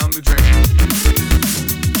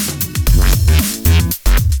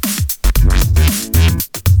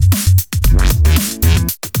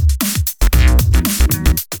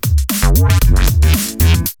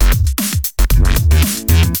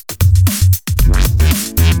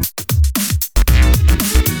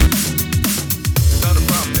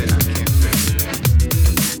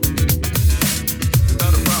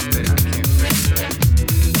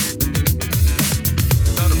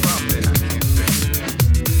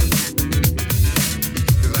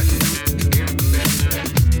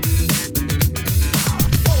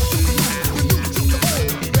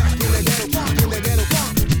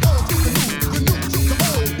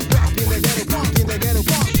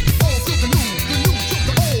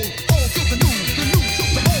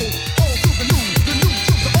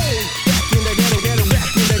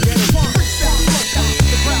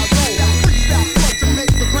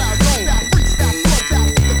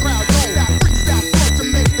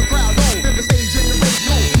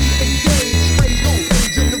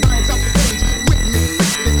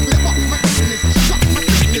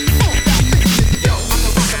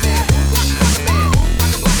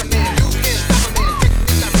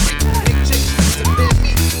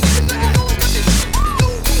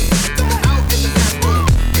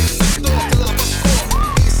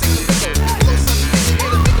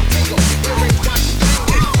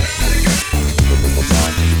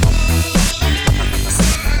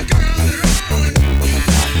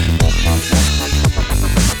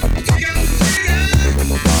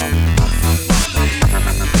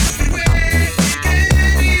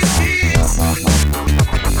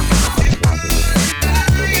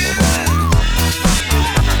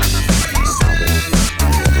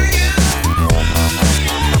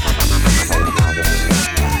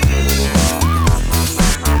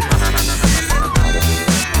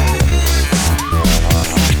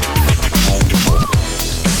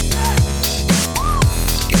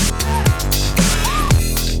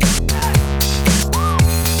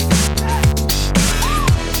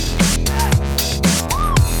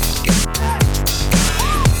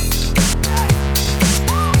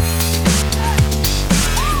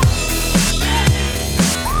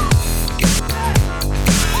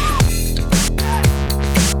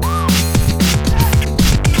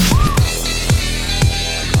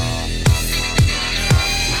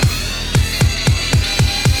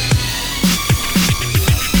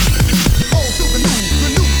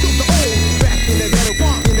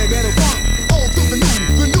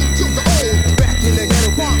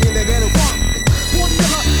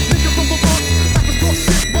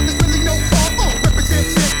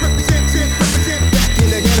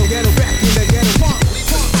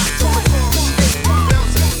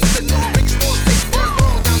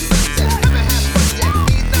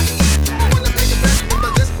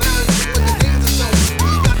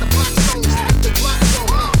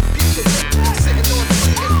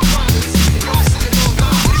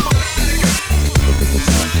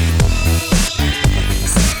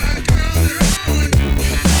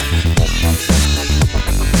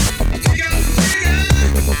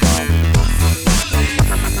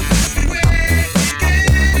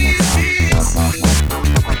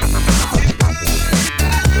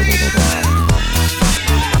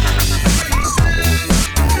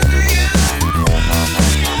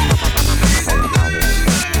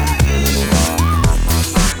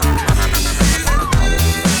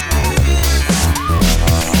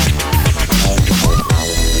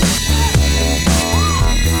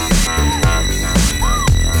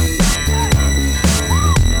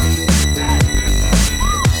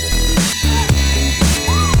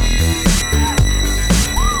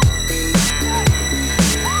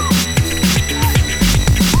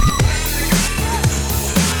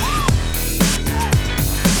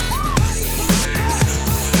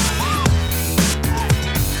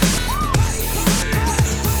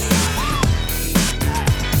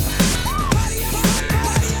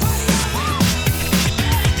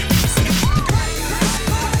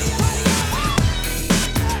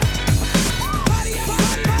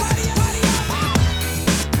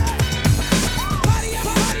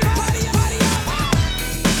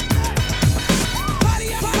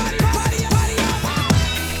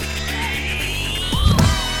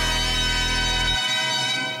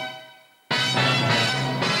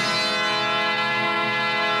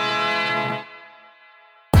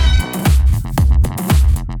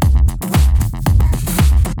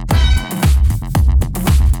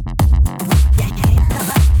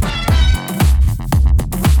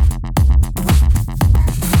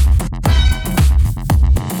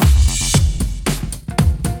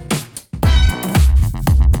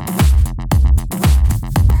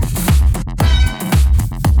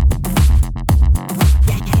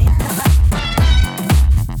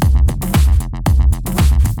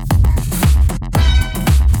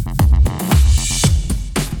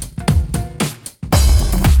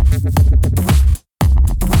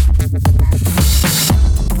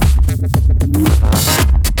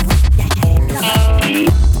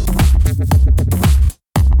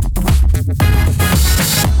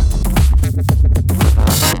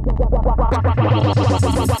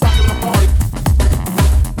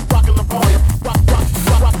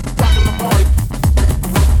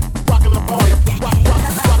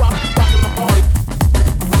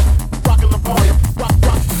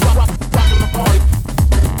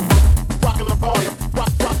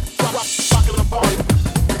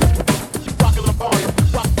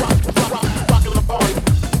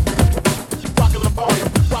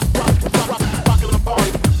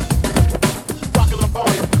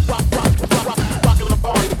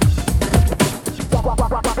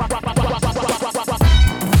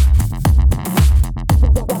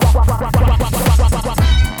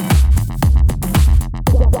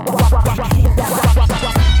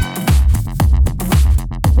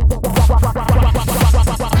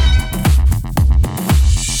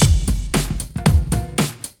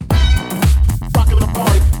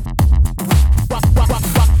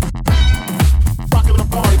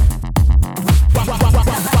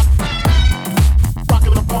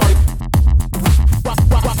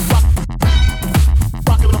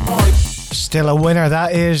Still a winner,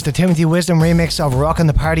 that is the Timothy Wisdom remix of Rockin'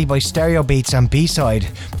 the Party by Stereo Beats and B-Side.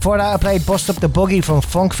 Before that I played Bust Up the Boogie from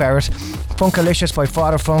Funk Ferret, Funkalicious by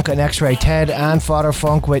Father Funk and X-Ray Ted, and Father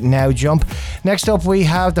Funk with Now Jump. Next up we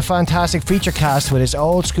have the fantastic feature cast with his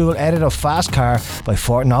old school edit of Fast Car by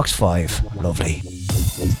Fort Knox 5. Lovely.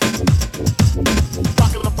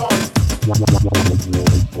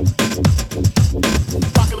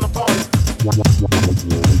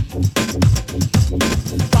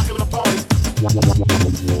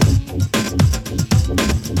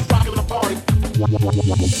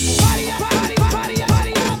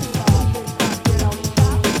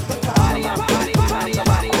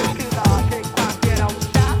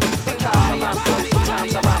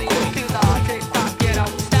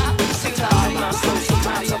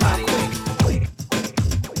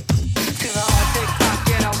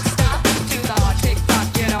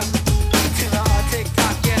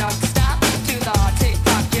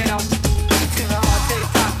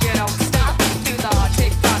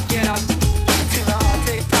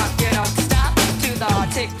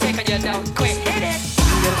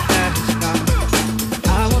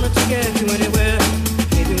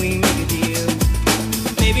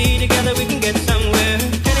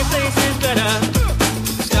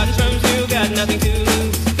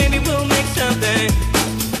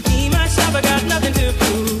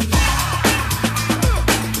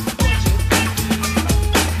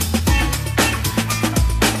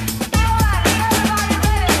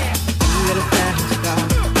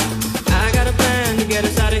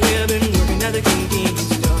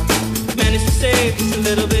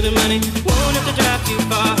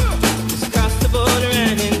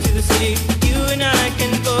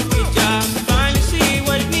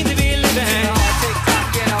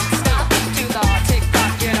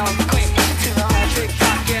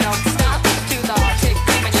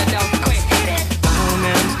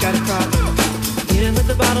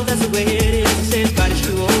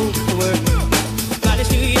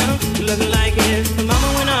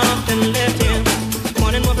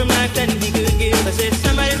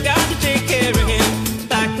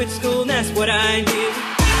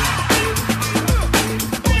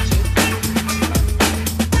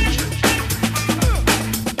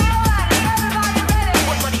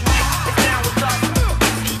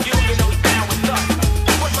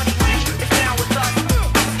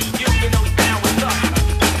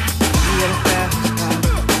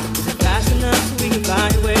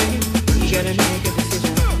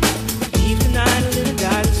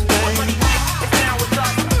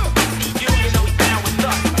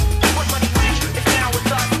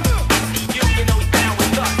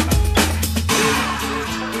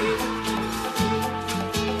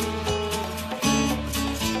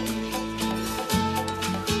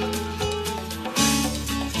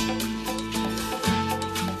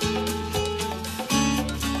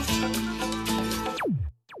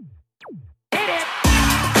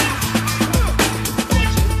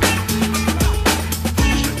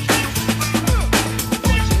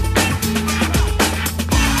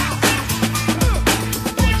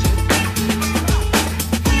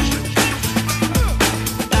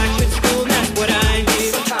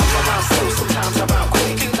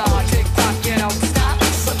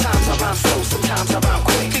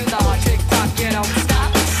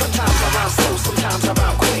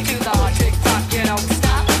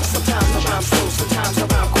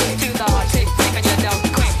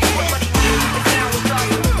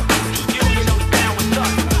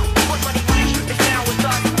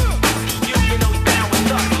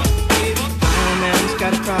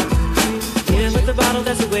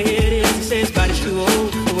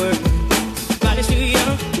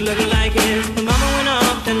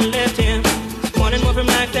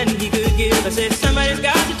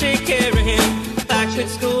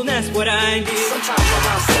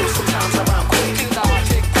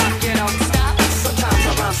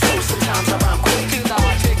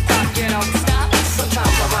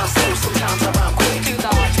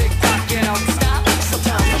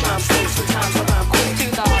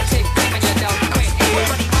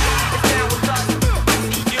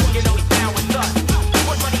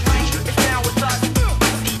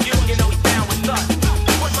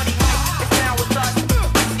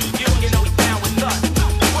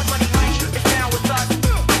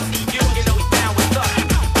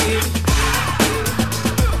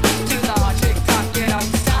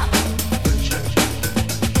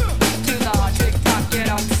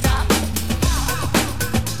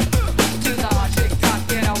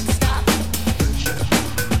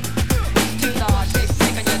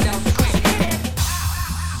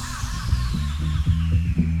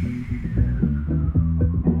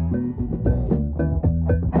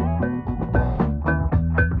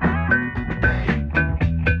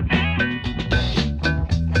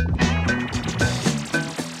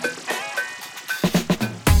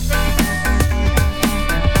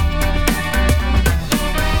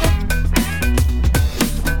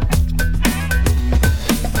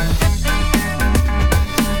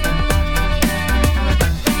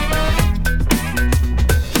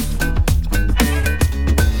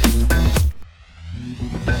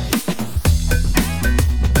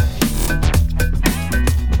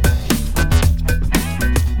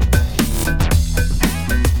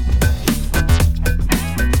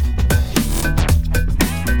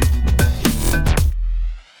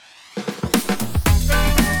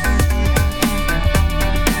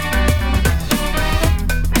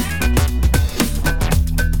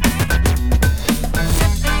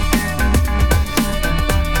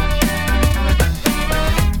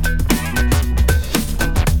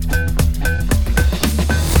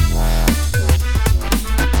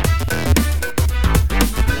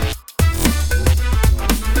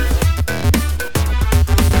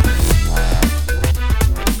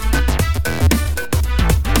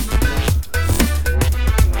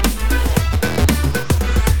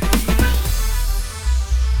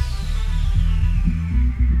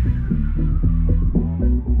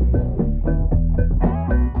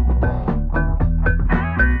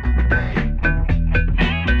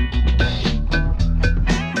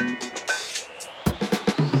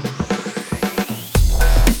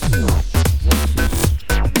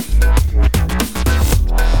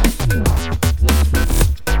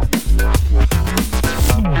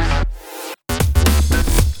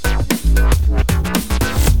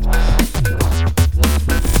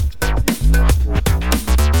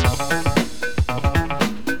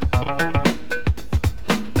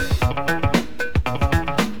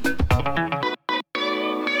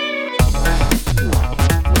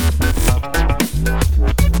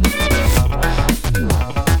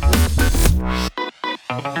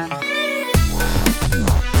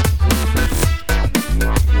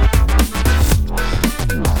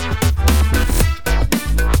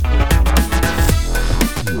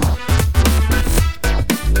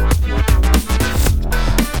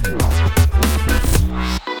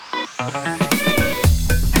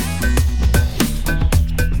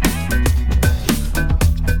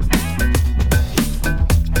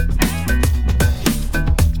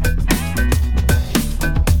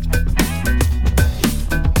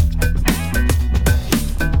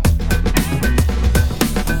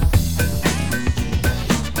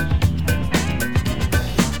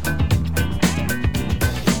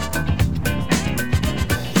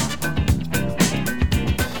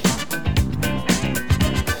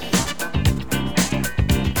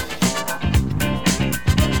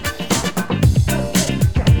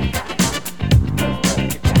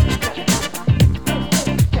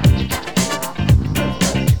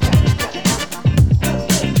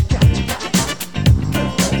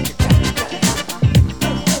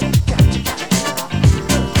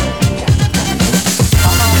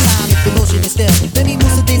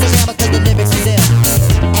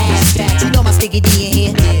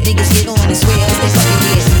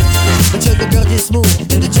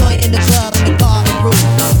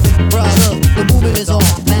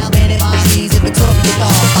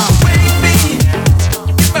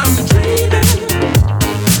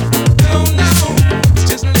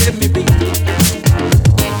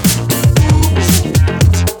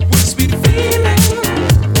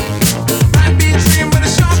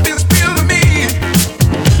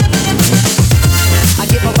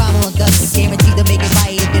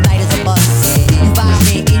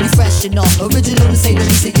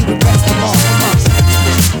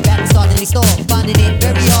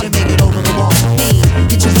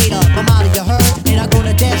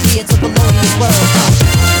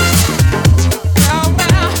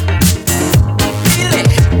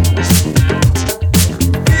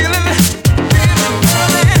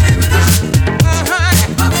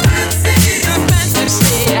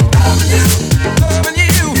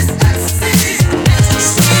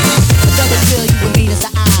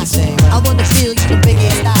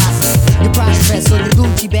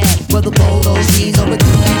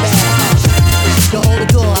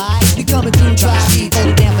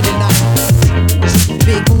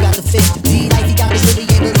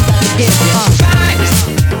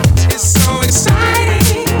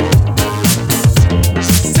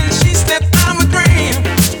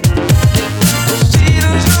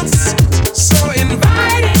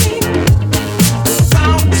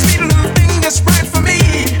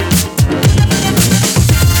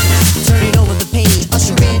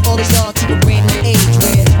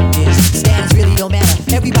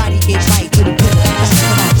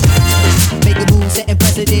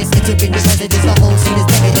 residence, entering your residence, the whole scene is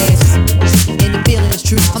decadence. And the feeling is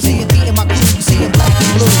true. I'm seeing me and my crew, you see 'em black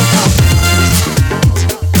and blue.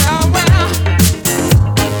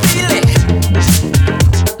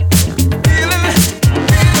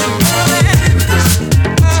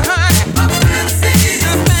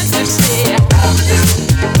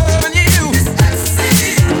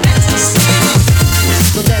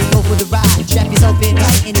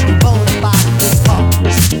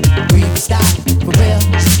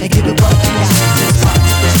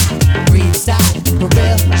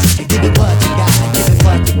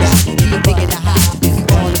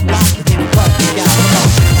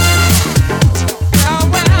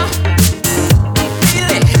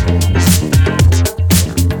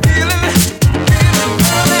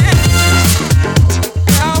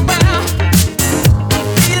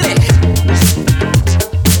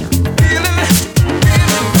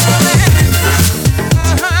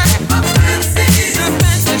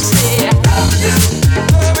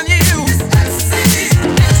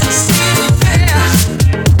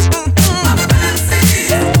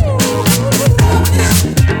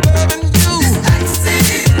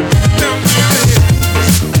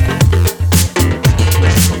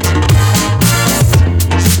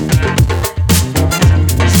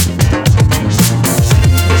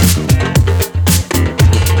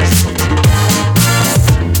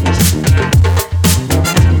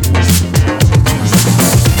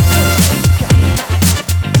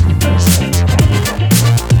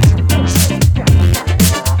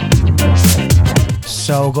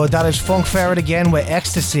 So good. That is Funk Ferret again with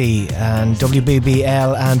Ecstasy, and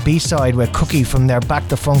WBBL and B-Side with Cookie from their Back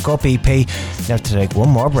the Funk Up EP. Now to take one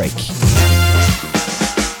more break.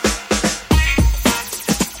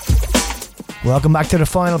 Welcome back to the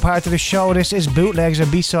final part of the show. This is Bootlegs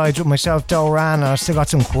and B-Sides with myself, Doran, and I've still got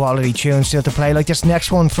some quality tunes still to play, like this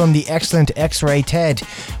next one from the excellent X-Ray Ted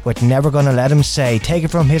with Never Gonna Let Him Say. Take it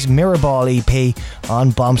from his Mirrorball EP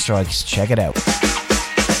on Bomb Strikes. Check it out.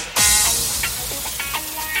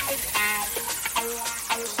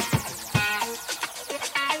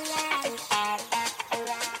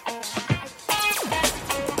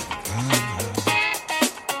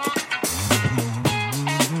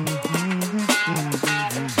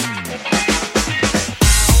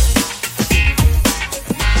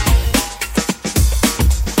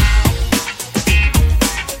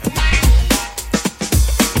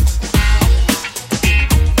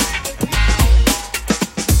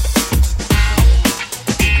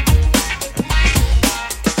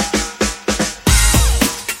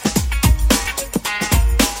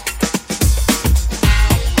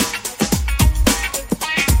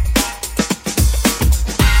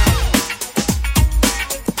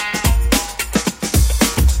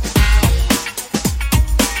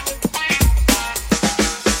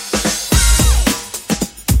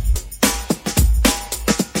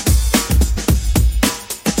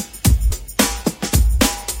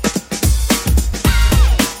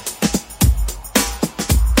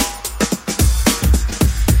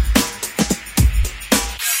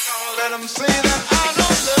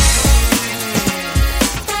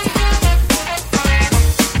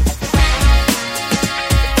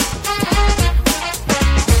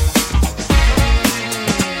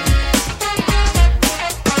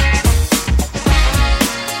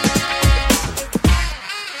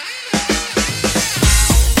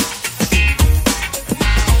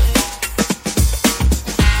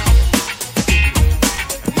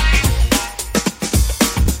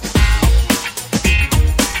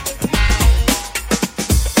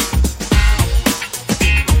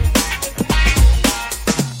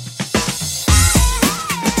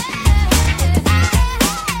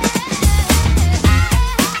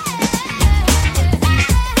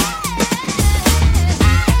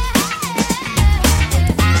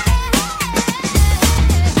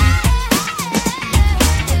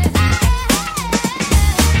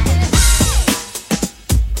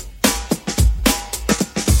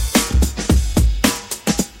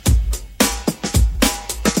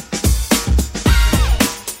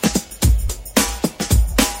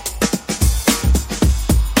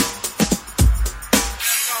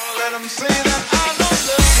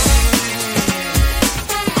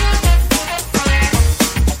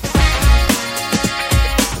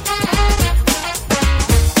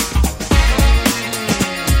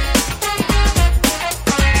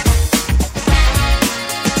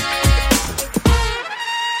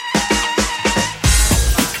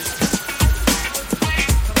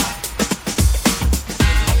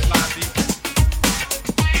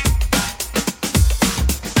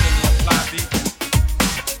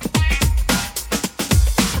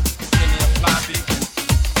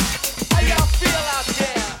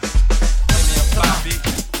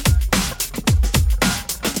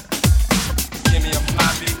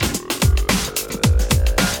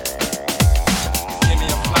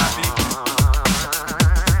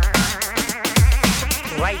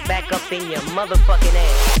 right back up in your motherfucking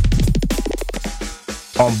ass.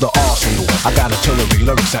 I'm the arsenal, I got artillery,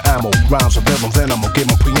 lyrics and ammo. Rhymes with rhythm, then I'ma give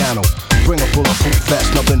 'em piano. Bring a bulletproof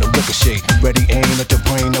vest, nothing to ricochet. Ready aim at the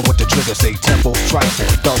brain and what the trigger say. Tempo strifle,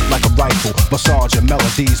 felt like a rifle. Massage and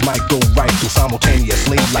melodies might go right through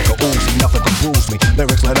simultaneously like a Uzi. Nothing can bruise me.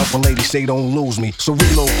 Lyrics let up when ladies say don't lose me. So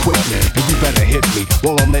reload quickly, and you better hit me.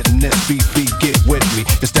 While I'm letting this beat get with me.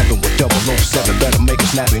 It's stepping with 007, better make it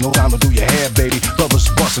snappy. No time to do your hair, baby. Brothers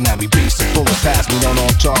busting at me, beats and bullets pass me on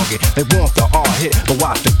target. They want the R hit, but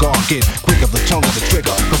watch the guard get quicker. The tongue of the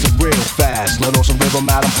trigger, cause it's real fast. Let on some rhythm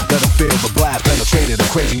at 'em, let 'em feel the blast. Penetrated a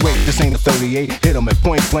crazy rate, this ain't a 38. Hit 'em at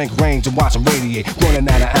point blank range and watch 'em radiate. Running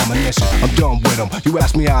out of ammunition, I'm done with 'em. You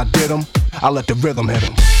ask me how I did 'em, I let the rhythm hit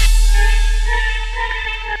 'em.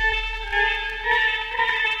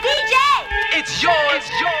 DJ! It's yours.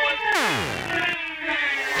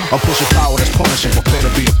 I'm pushing power that's punishing, prepare to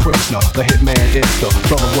be a prisoner. The hitman is the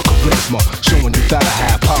brother with charisma, showing you that I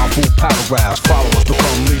have powerful paragraphs. Followers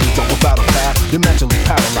become leaders, but without a path, you're mentally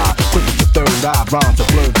paralyzed. Quick with your third eye, rhymes are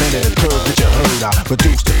blurred, then it occurs that you heard. I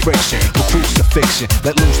reduce the friction, recruits the fiction,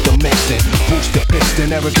 let loose the mixing, boost the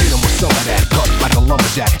piston, irrigate 'em with some of that. Cut like a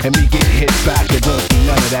lumberjack, and me get hit back. There won't be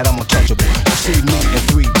none of that, I'm untouchable. You see me in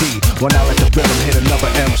 3D when I let the rhythm hit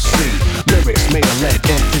another MC. Lyrics made of lead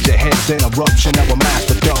into your head, then eruption of a mass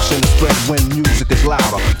production. The spread when music is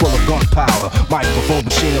louder, full of gunpowder. Microphone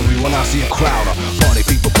machinery when I see a crowder. Party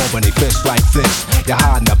people bumping their fists like this. You're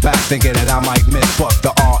hiding the back thinking that I might miss, but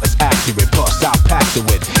the R is accurate. Plus I pack to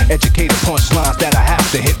it. Educated punchlines that I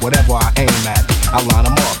have to hit whatever I aim at. I line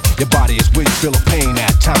 'em up. Your body is where you feel a pain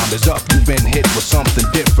at. Time is up. You've been hit with something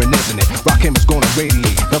different, isn't it? Rakim is gonna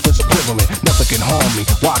radiate. Nothing's equivalent. Nothing can harm me.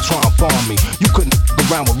 Why try and bomb me? You couldn't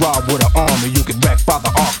f around with Rob with an army. You get wrecked by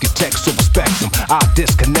the architects, so respect them. I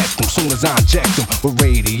disconnect them soon as I inject them with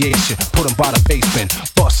radiation. Put them by the basement.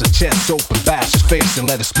 Bust a chest open, bash his face and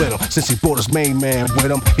let it split him. Since he brought his main man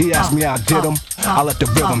with him, he asked me how I did him. I let the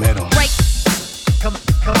rhythm hit him. Break. Come on.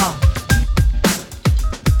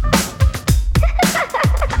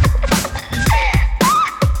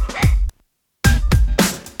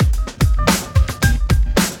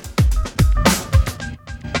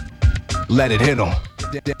 Let it hit him.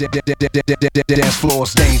 Dance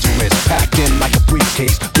floor's dangerous, packed in like a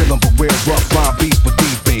briefcase. Rhythm but real rough, rhyme beats with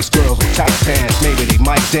deep bass. Girls with tight pants, maybe they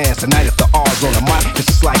might dance tonight if the R's on the mic. It's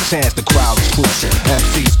a slight chance, the crowd is crucial.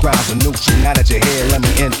 MC's crowds are neutral. Now that you're here, let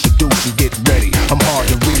me introduce you. Get ready. I'm hard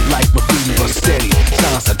to read like graffiti, but steady.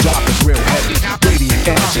 Sounds I drop is real heavy. Radiant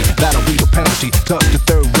energy, that'll be the penalty. Touch the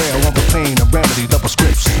third rail on the pain and remedy. The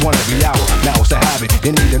prescription's one every hour. Now it's a habit.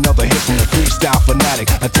 You need another hit from the freestyle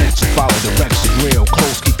fanatic. Attention, follow directions real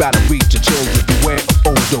close. Keep out of reach your children. Beware of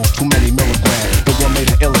overdose. Too many milligrams. The one made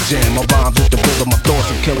an illusion. My rhymes with the rhythm. My thoughts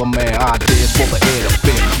will kill a man. Ideas for the air to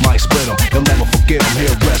fit. Might split him. He'll never forget him.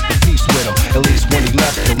 He'll rest in peace with him. At least when he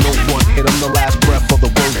left him, no one hit him. The last breath of the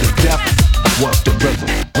word to death was the rhythm.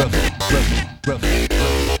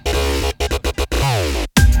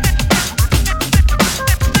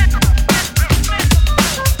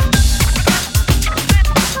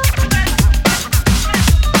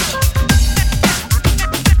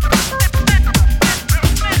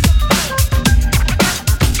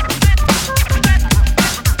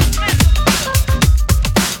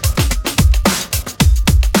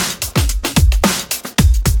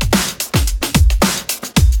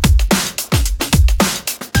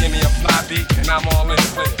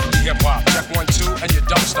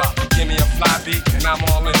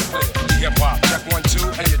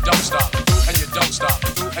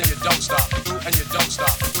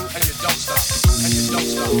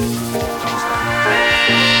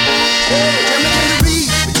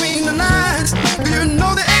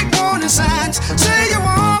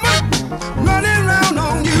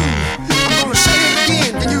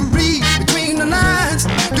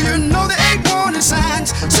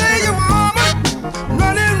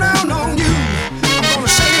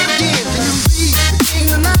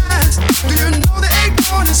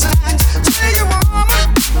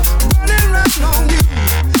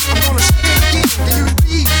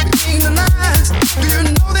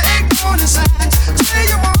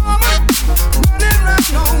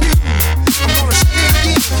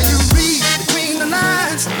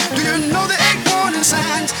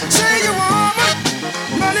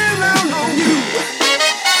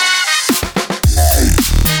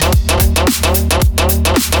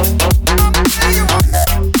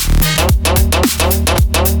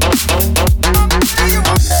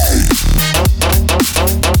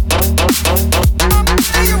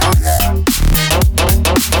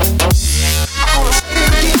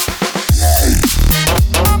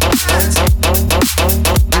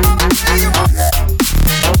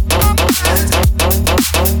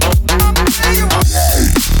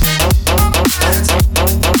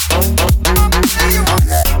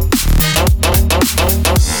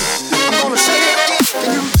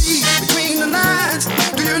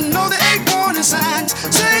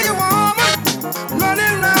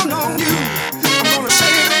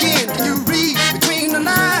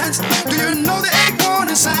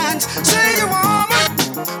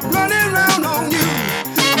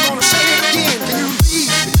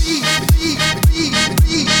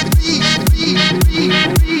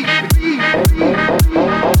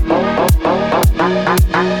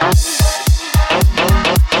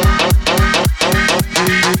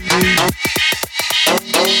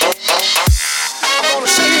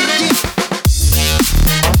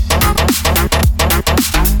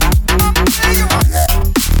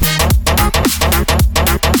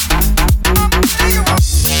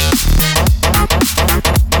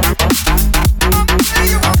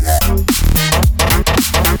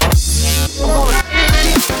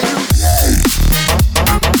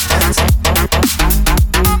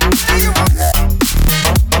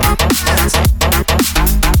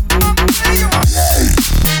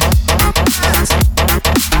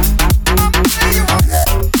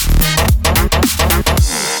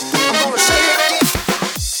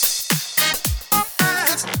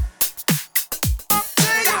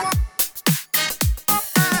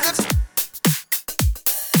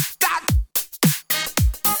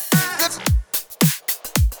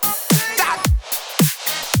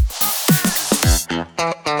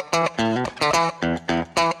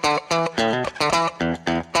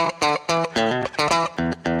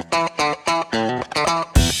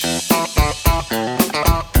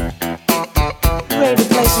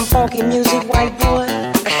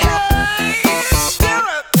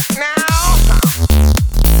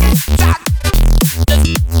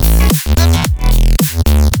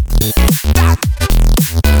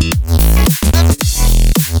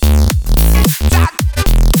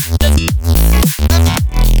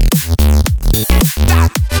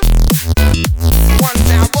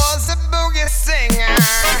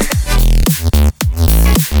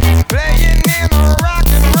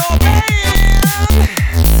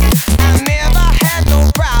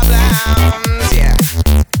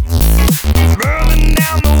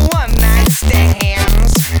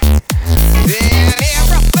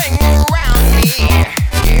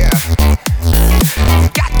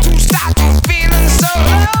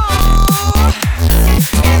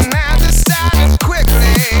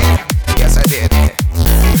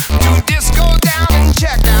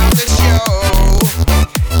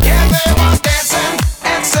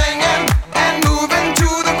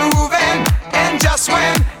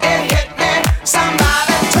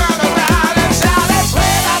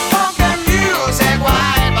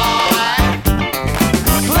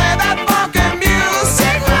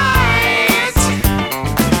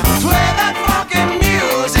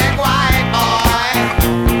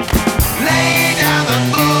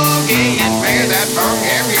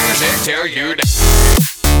 music till you die.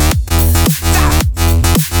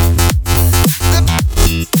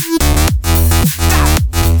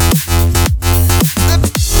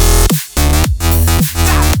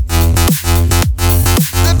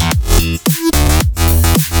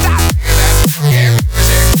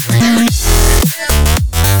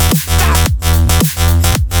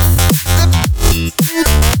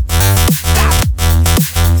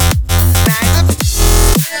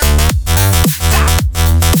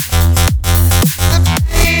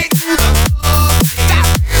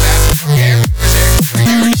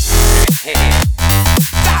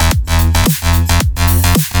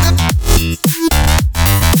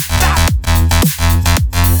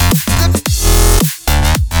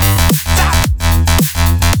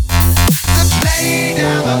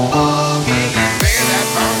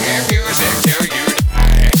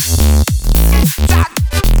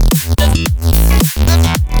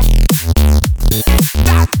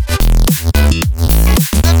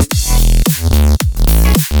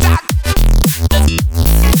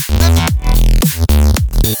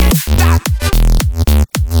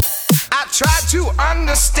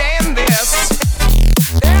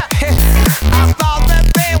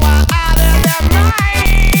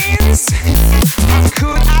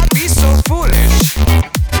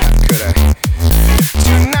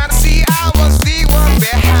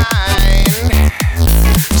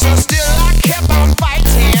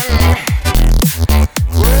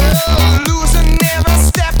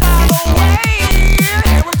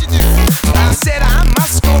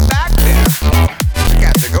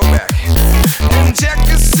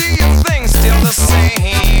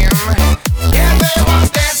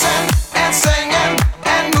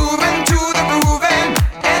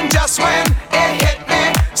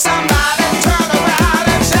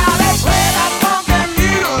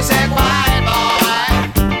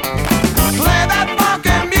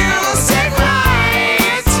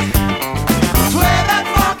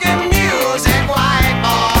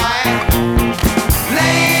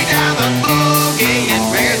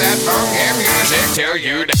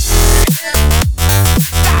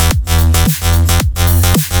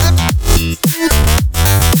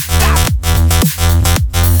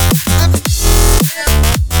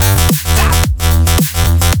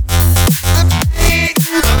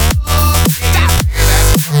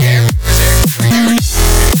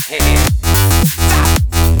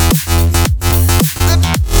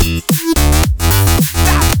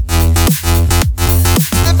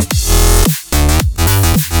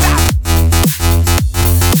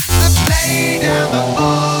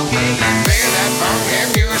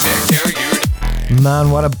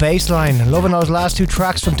 Man, what a bassline. Loving those last two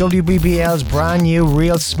tracks from WBBL's brand new,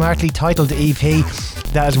 real smartly titled EP.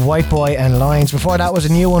 That is White Boy and Lines. Before that was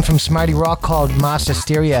a new one from Smarty Rock called Mass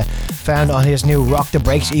Hysteria, found on his new Rock the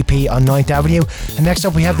Breaks EP on 9th Avenue. And next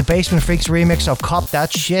up we have the Basement Freaks remix of Cop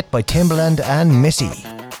That Shit by Timbaland and Missy.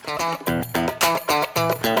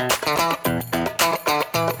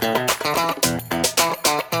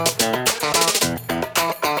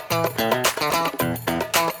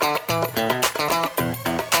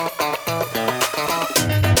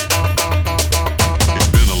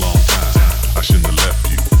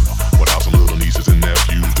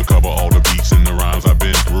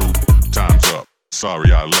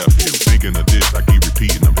 Sorry I left you. Thinking of this, I keep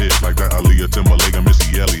repeating them hits like that Aaliyah, Timberlake, and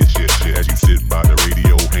Missy Elliott shit. As you sit by the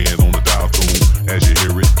radio, hands on the dial tune. As you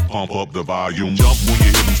hear it, pump up the volume. Jump when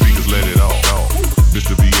you hear them speakers, let it off.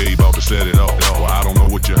 Mr. VA about to set it off. Well, I don't know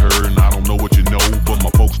what you heard and I don't know what you know, but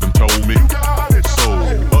my folks done told me. So,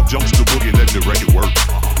 up jumps the boogie, let the record work.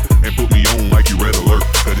 And put me on like you red alert.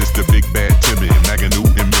 Cause it's the big bad Timmy, Maganu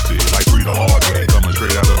and Missy. Like free the hard way, coming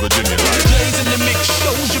straight out of Virginia. Like J's in the mix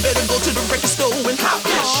shows, you better go to the record store and cop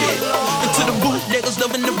that shit. Into the bootleggers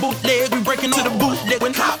loving the bootleg, we breaking to the bootleg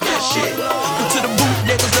and cop that shit. Into the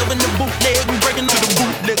bootleggers loving the bootleg, we breaking to the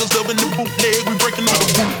bootleggers loving the bootleg, we breaking to the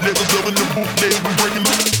bootleggers loving the bootleg, we breaking.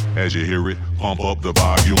 as you hear it, pump up the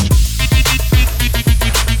volume.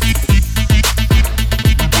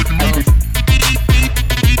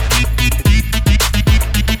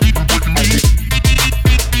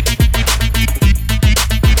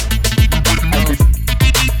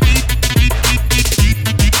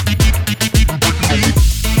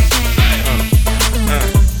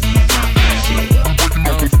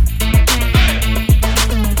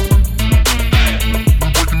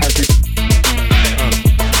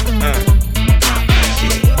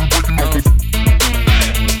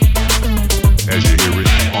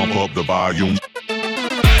 Volume.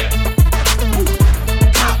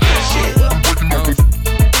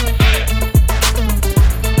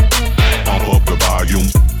 Pump up the volume.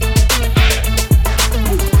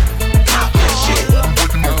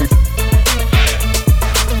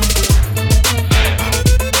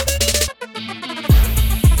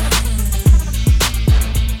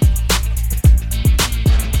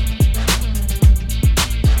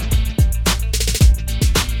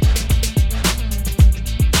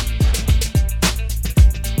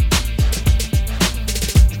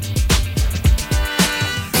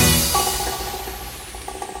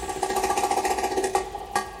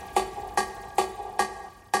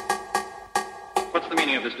 What's the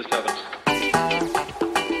meaning of this disturbance?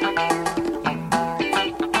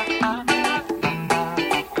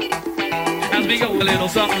 As we go a little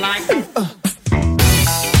something like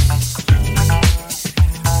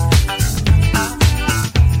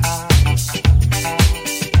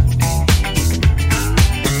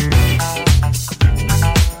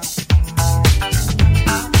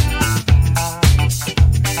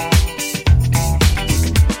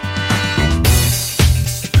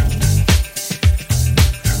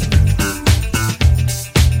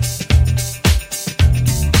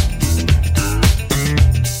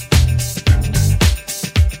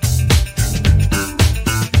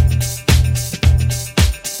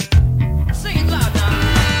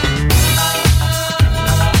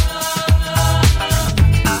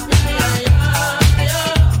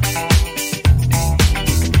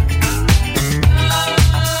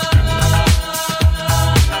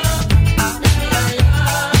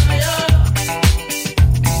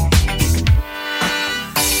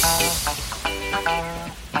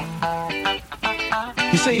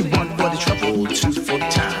You say one for the trouble, two for the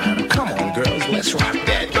time. Come on, girls, let's rock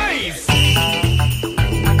that bass.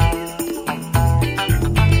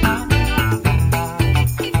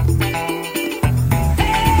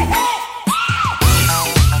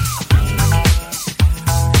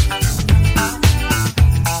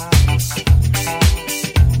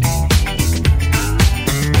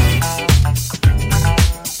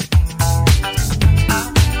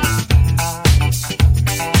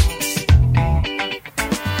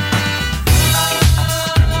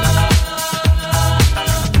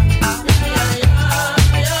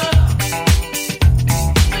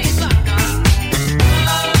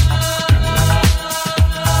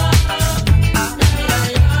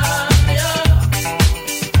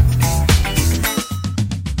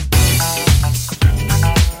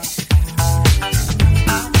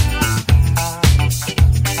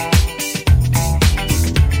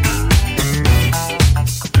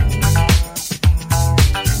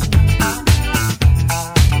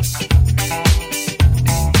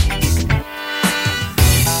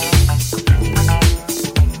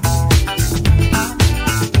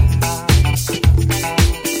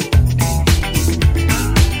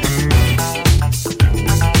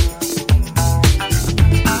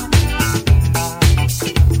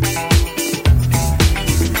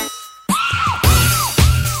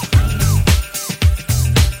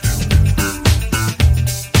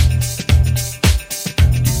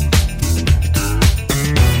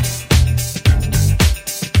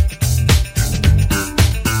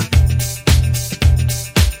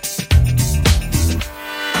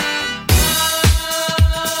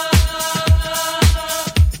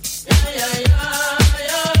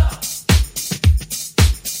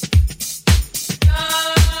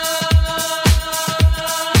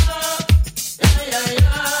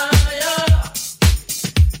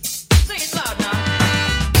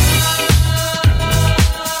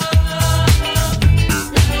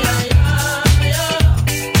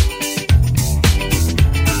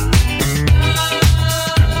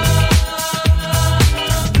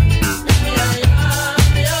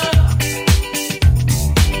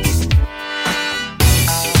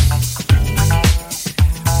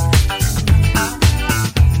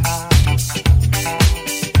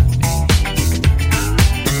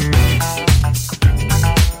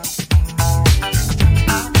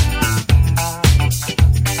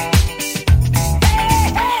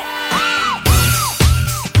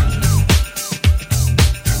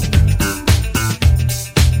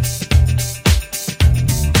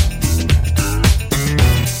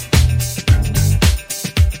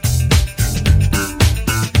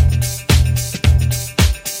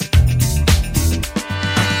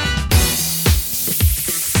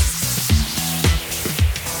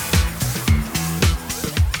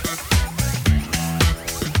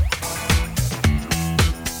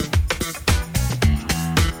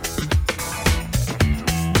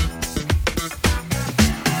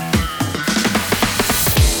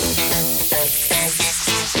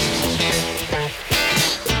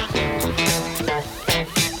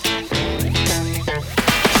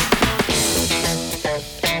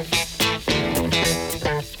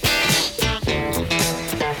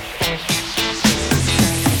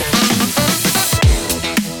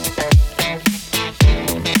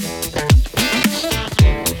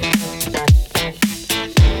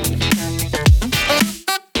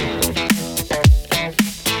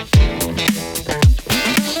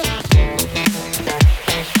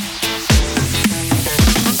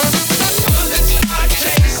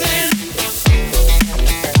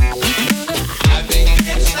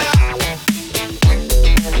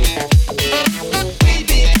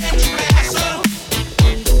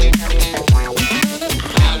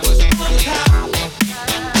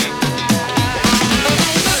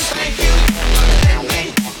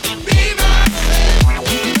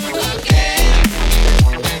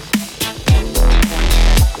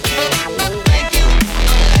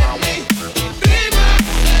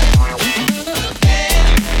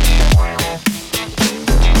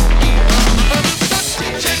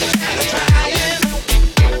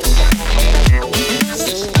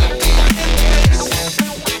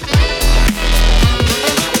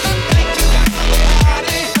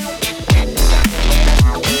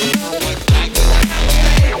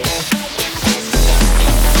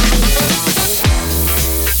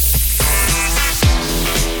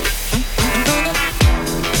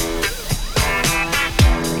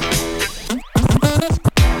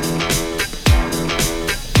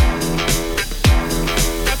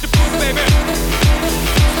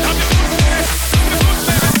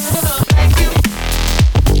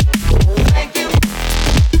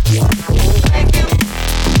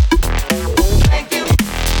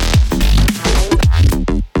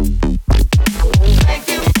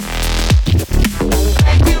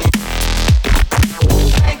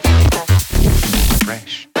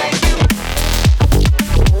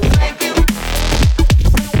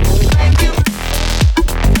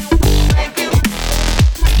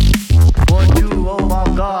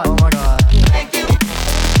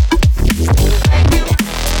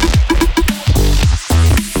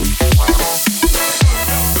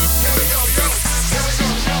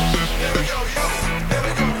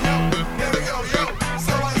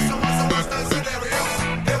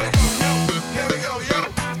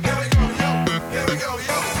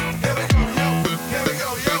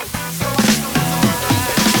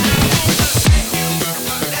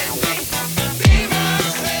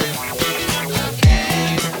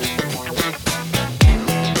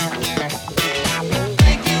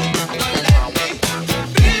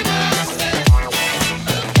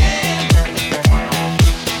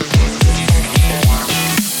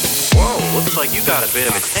 a bit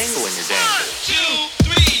of a tango in your dance. 1,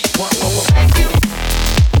 2, 3.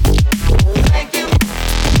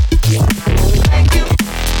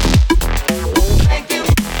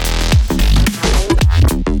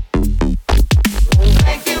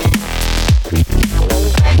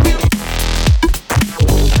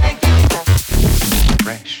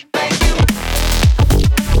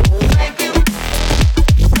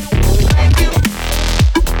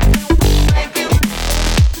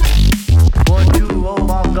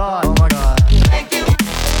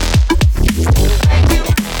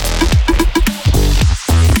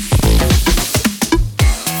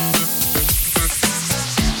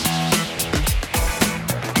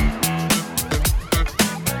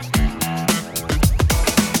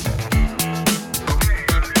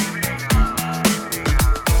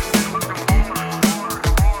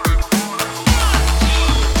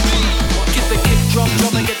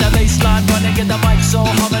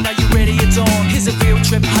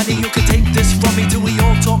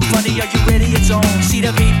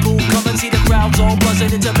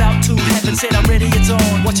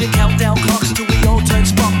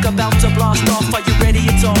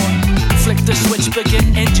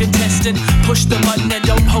 Push the button and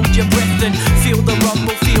don't hold your breath and feel the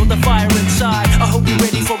rumble, feel the fire inside. I hope you're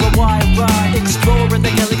ready for a wild ride. Exploring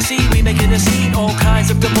the galaxy, we making a scene, all kinds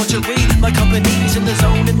of debauchery. My company's in the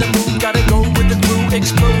zone, in the mood, gotta go with the crew.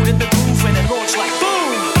 Explode in the groove and it launch like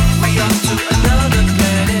boom. We up to another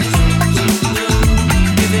planet.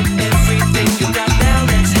 Give it everything you got now,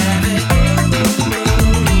 let's have it.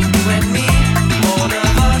 You and me, all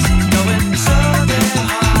of us, going so damn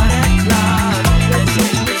hard and loud. Let's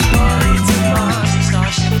take this party to Mars.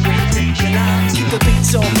 Starship, keep the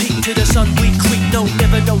beats on, peak to the sun, we creep, no,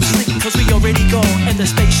 never no sleep, cause we already gone. And the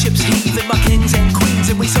spaceships heaving, my kings and queens,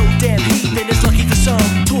 and we so damn heathen, it's lucky for some.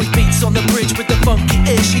 Toy beats on the bridge with the funky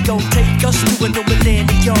ish, she gon' take us to a new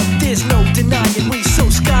millennium. There's no denying we so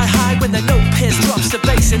sky high when the note pairs drops the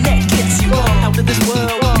bass and that gets you out of this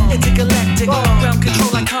world, intergalactic, ground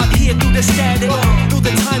control I can't hear through the static, through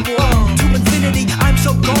the time warp, to infinity, I'm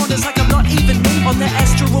so gone, it's like I'm not even me, on the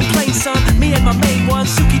astral plane, son, me and my main one,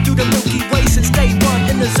 Suki through the Milky Way since day one,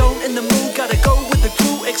 in the zone, in the mood, gotta go with the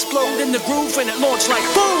crew, explode in the groove and it launch like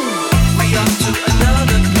boom. We up to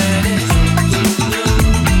another planet.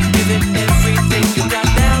 Give it everything you got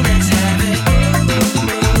now, let's have it.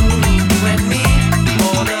 You and me,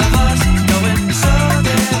 all of us, going so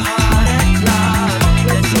damn hard and loud.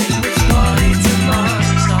 Let's take this party to Mars.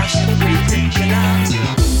 Starship, we take it out.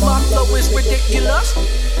 My flow is ridiculous.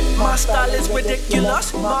 My style is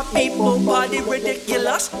ridiculous. My people body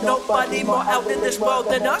ridiculous. Nobody more out in this world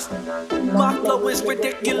than us. My flow is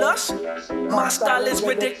ridiculous. My style is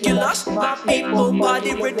ridiculous. My people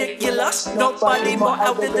body ridiculous. Nobody more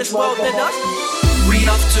out in this world than us. We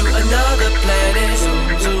off to another planet.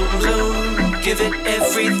 Zoom, zoom, zoom. Give it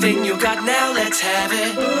everything you got now, let's have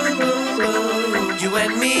it. You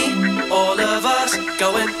and me, all of us,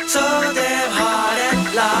 going so damn hard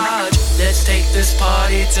and large. Let's take this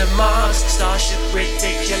party to Mars. Starship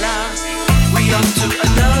ridiculous. We up to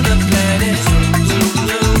another planet. Zoom, zoom,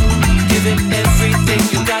 zoom. Give it everything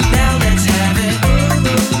you got now, let's have it.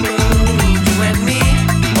 You and me,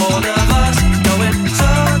 all of us, going so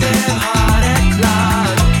damn hard and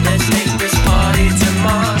large. Let's take this party to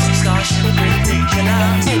Mars. Starship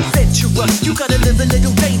ridiculous. Adventurous, you gotta live a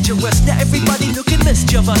little dangerous. Now everybody looking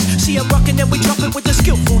mischievous. See I'm rocking and we drop it with the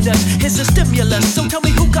skillfulness. Here's the stimulus, so tell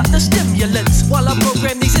me who got the stimulants. While I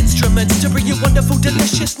program these instruments to bring you wonderful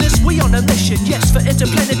deliciousness. We on a mission, yes, for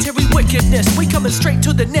interplanetary wickedness. We coming straight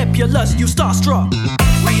to the nebulas, you starstruck.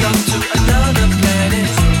 We up to another planet.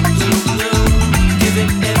 Zoom, zoom. Give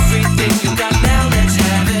it everything you got now, let's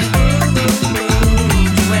have it.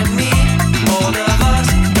 You and me, all of us,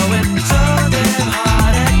 going so damn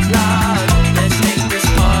hard and loud. Let's take this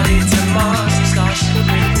party to Mars. Starship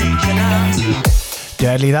ridiculous.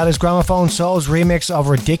 Deadly, that is Gramophone Soul's remix of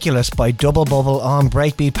Ridiculous by Double Bubble on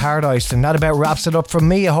Breakbeat Paradise. And that about wraps it up from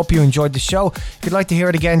me. I hope you enjoyed the show. If you'd like to hear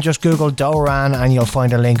it again, just Google Doran and you'll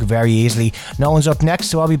find a link very easily. No one's up next,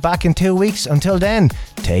 so I'll be back in 2 weeks. Until then,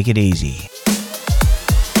 take it easy.